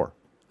or 4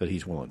 that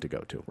he's willing to go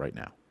to right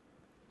now.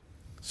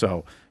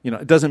 So,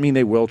 it doesn't mean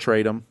they will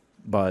trade him,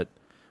 but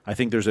I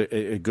think there's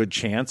a good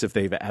chance if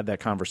they've had that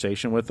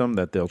conversation with them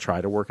that they'll try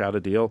to work out a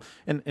deal.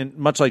 And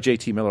much like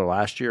JT Miller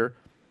last year,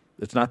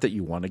 it's not that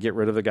you want to get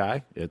rid of the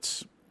guy.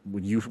 It's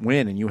when you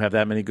win and you have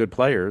that many good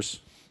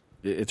players,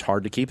 it's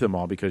hard to keep them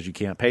all because you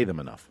can't pay them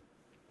enough.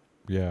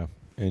 Yeah,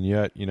 and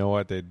yet, you know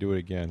what? They'd do it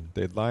again.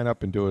 They'd line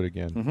up and do it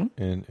again.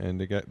 Mm-hmm. And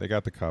they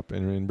got the cup.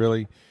 And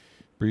really,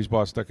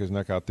 Brisebois stuck his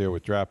neck out there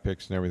with draft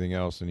picks and everything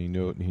else, and he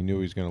knew he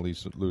was going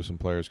to lose some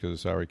players because of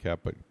salary cap.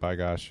 But by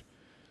gosh,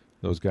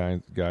 those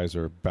guys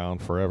are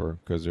bound forever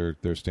because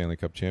they're Stanley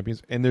Cup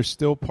champions, and they're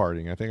still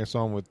partying. I think I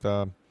saw him with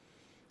Tampa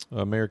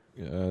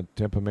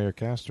Mayor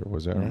Castor.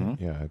 Was that right?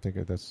 Yeah, I think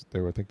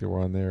they were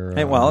on there. And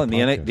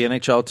the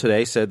NHL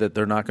today said that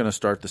they're not going to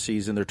start the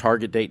season. Their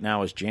target date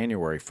now is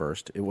January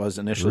 1st. It was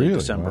initially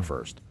December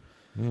 1st.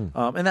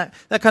 And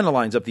that kind of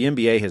lines up. The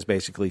NBA has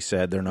basically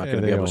said they're not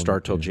going to be able to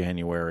start till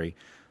January.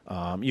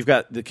 You've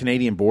got the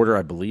Canadian border,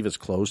 I believe, is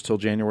closed till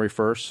January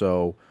 1st,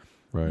 so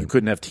you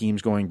couldn't have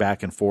teams going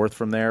back and forth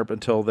from there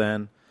until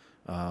then.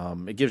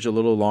 It gives you a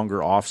little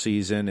longer off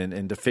season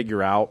and to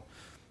figure out,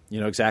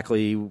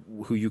 exactly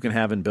who you can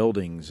have in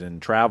buildings and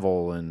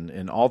travel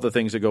and all the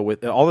things that go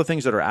with all the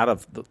things that are out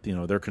of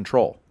their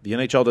control. The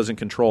NHL doesn't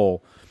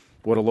control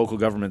what a local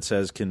government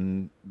says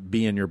can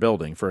be in your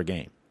building for a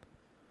game.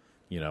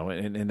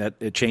 And that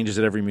it changes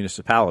at every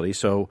municipality.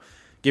 So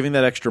giving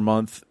that extra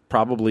month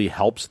probably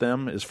helps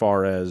them as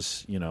far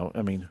as,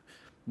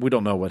 we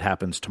don't know what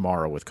happens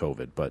tomorrow with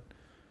COVID, but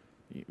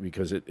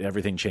because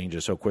everything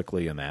changes so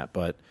quickly in that.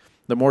 But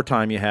the more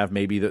time you have,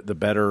 maybe the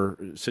better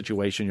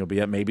situation you'll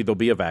be at. Maybe there'll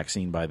be a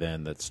vaccine by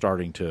then that's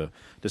starting to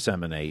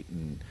disseminate,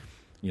 and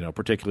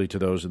particularly to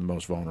those in the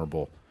most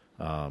vulnerable.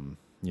 A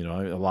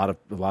lot of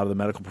the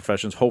medical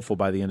professions hopeful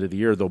by the end of the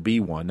year there'll be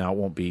one. Now it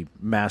won't be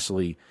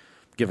massively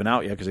given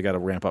out yet because they got to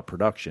ramp up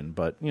production.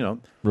 But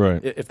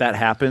if that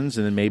happens,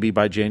 and then maybe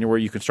by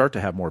January you can start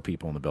to have more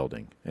people in the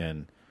building,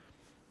 and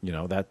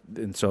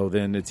so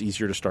then it's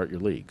easier to start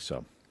your league.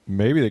 So.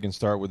 Maybe they can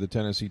start with the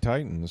Tennessee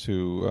Titans,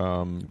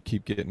 who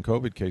keep getting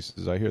COVID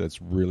cases. I hear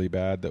that's really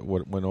bad. That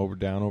what went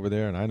down over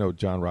there, and I know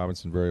John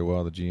Robinson very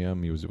well, the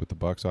GM. He was with the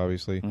Bucks,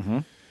 obviously. Mm-hmm.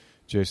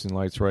 Jason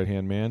Light's right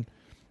hand man.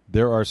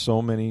 There are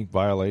so many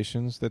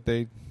violations that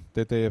they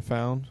have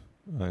found.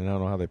 I don't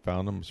know how they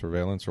found them,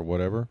 surveillance or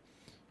whatever.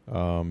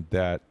 And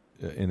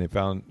they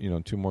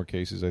found 2 more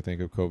cases, I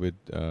think, of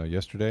COVID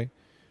yesterday.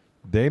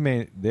 They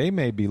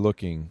may be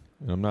looking,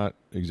 and I'm not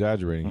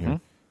exaggerating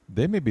here.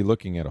 They may be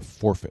looking at a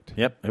forfeit.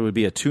 Yep, it would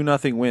be a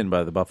 2-0 win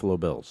by the Buffalo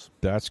Bills.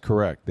 That's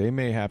correct. They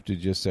may have to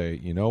just say,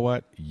 you know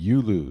what,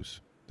 you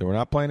lose. They were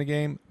not playing a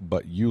game,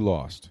 but you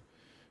lost.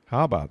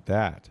 How about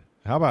that?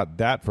 How about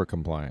that for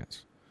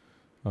compliance,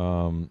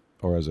 or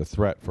as a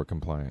threat for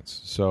compliance?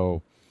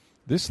 So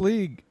this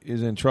league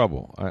is in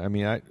trouble.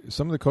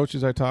 Some of the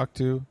coaches I talked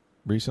to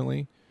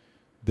recently,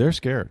 they're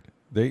scared.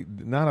 They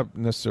not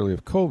necessarily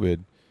of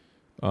COVID,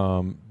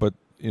 but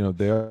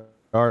they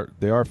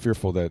are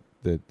fearful that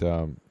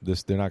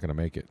they're not going to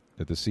make it,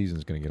 that the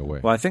season's going to get away.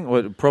 Well, I think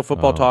what Pro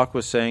Football Talk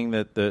was saying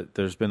that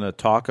there's been a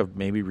talk of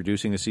maybe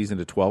reducing the season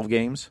to 12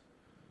 games.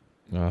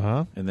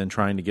 And then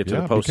trying to get to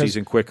the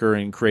postseason quicker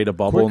and create a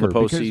bubble in the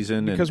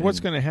postseason. Because what's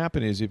going to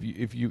happen is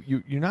if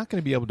you're not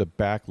going to be able to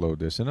backload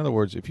this. In other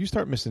words, if you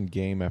start missing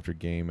game after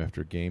game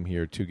after game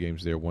here, 2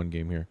 games there, 1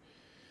 game here,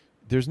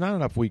 there's not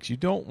enough weeks. You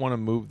don't want to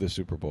move the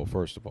Super Bowl.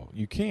 First of all,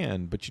 you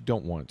can, but you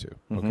don't want to.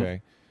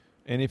 Okay,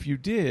 and if you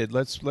did,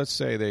 let's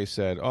say they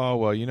said, oh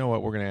well, you know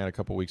what, we're going to add a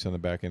couple weeks on the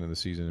back end of the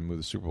season and move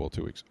the Super Bowl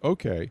 2 weeks.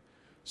 Okay,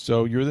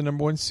 so you're the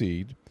number 1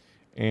 seed.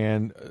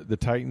 And the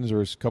Titans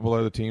or a couple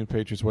other teams,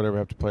 Patriots, whatever,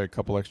 have to play a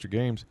couple extra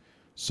games.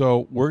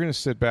 So we're going to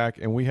sit back,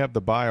 and we have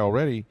the bye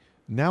already.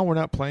 Now we're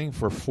not playing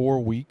for 4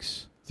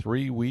 weeks,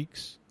 3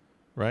 weeks,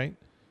 right,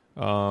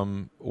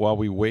 while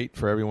we wait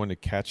for everyone to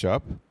catch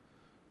up.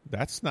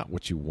 That's not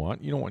what you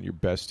want. You don't want your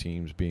best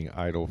teams being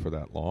idle for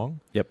that long.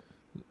 Yep.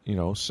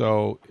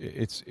 So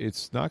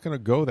it's not going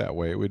to go that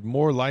way. It would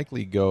more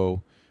likely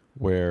go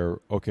where,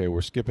 okay,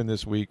 we're skipping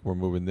this week, we're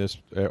moving this,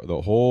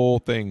 the whole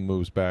thing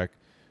moves back.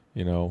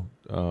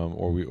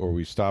 Or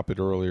we stop it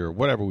earlier, or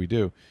whatever we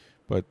do,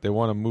 but they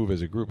want to move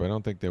as a group. I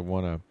don't think they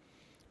want to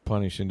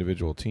punish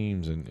individual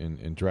teams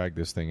and drag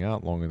this thing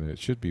out longer than it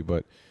should be.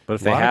 But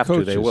if they have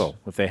to, they will.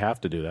 If they have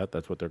to do that,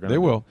 that's what they're going to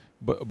do. They will.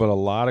 But a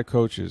lot of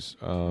coaches,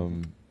 a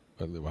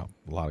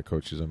lot of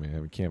coaches. I mean, I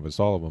haven't canvassed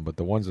all of them, but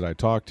the ones that I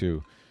talk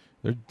to,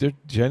 they're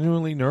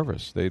genuinely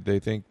nervous. They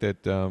think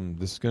that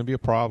this is going to be a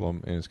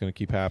problem and it's going to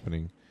keep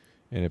happening,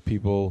 and if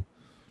people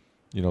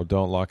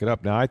don't lock it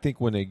up. Now, I think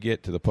when they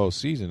get to the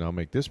postseason, I'll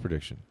make this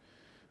prediction.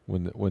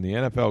 When the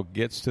NFL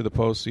gets to the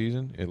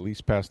postseason, at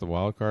least past the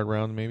wild card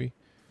round, maybe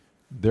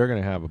they're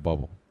going to have a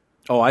bubble.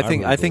 Oh, I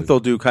think they'll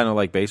do kind of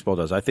like baseball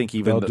does. I think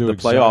even the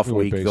playoff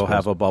week they'll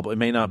have a bubble. It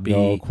may not be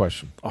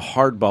a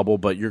hard bubble,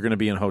 but you're going to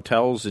be in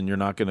hotels and you're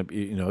not going to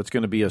be. It's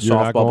going to be a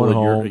soft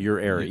bubble in your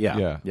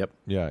area.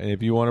 Yeah. And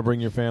if you want to bring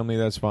your family,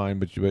 that's fine.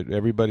 But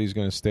everybody's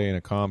going to stay in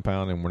a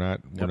compound, and we're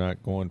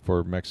not going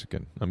for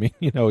Mexican. I mean,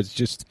 it's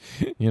just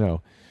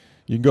you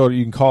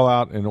can call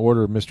out and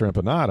order Mr.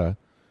 Empanada.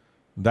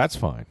 That's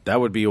fine.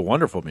 That would be a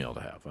wonderful meal to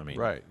have. I mean,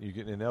 right?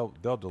 And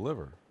they'll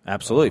deliver.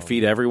 Absolutely,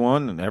 feed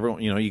everyone, and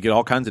everyone. You get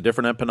all kinds of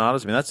different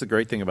empanadas. I mean, that's the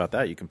great thing about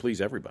that. You can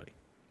please everybody.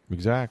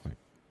 Exactly.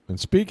 And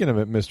speaking of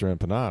it, Mr.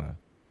 Empanada,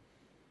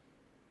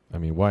 I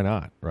mean, why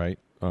not, right?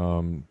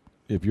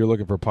 If you're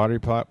looking for party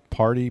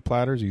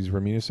platters, easy for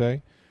me to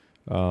say,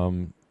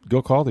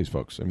 go call these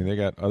folks. I mean, they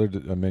got other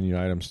menu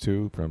items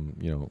too, from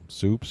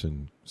soups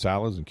and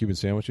salads and Cuban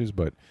sandwiches,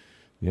 but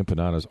the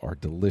empanadas are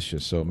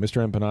delicious. So,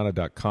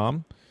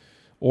 MrEmpanada.com,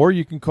 or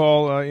you can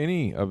call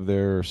any of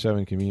their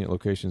 7 convenient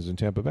locations in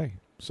Tampa Bay.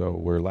 So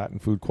where Latin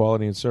food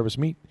quality and service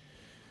meet.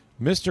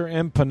 Mr.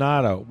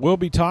 Empanada. We'll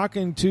be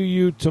talking to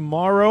you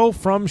tomorrow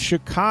from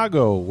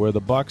Chicago, where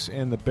the Bucks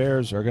and the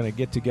Bears are going to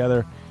get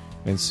together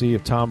and see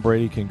if Tom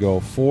Brady can go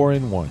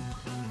 4-1.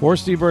 For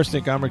Steve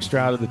Versnick, I'm Rick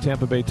Stroud of the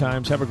Tampa Bay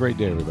Times. Have a great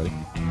day, everybody.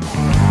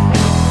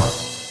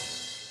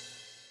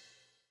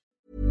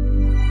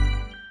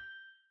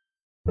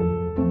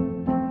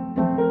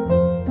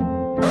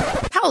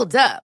 Hold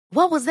up.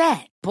 What was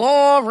that?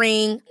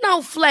 Boring.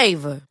 No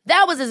flavor.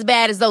 That was as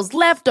bad as those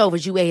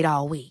leftovers you ate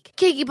all week.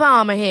 Keke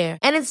Palmer here,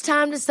 and it's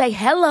time to say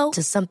hello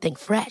to something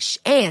fresh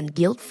and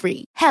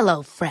guilt-free.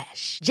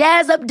 HelloFresh.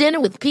 Jazz up dinner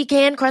with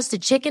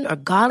pecan-crusted chicken or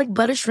garlic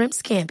butter shrimp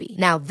scampi.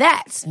 Now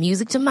that's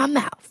music to my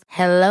mouth.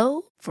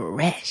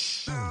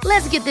 HelloFresh.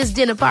 Let's get this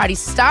dinner party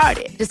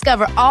started.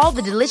 Discover all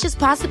the delicious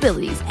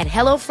possibilities at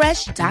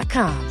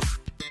HelloFresh.com.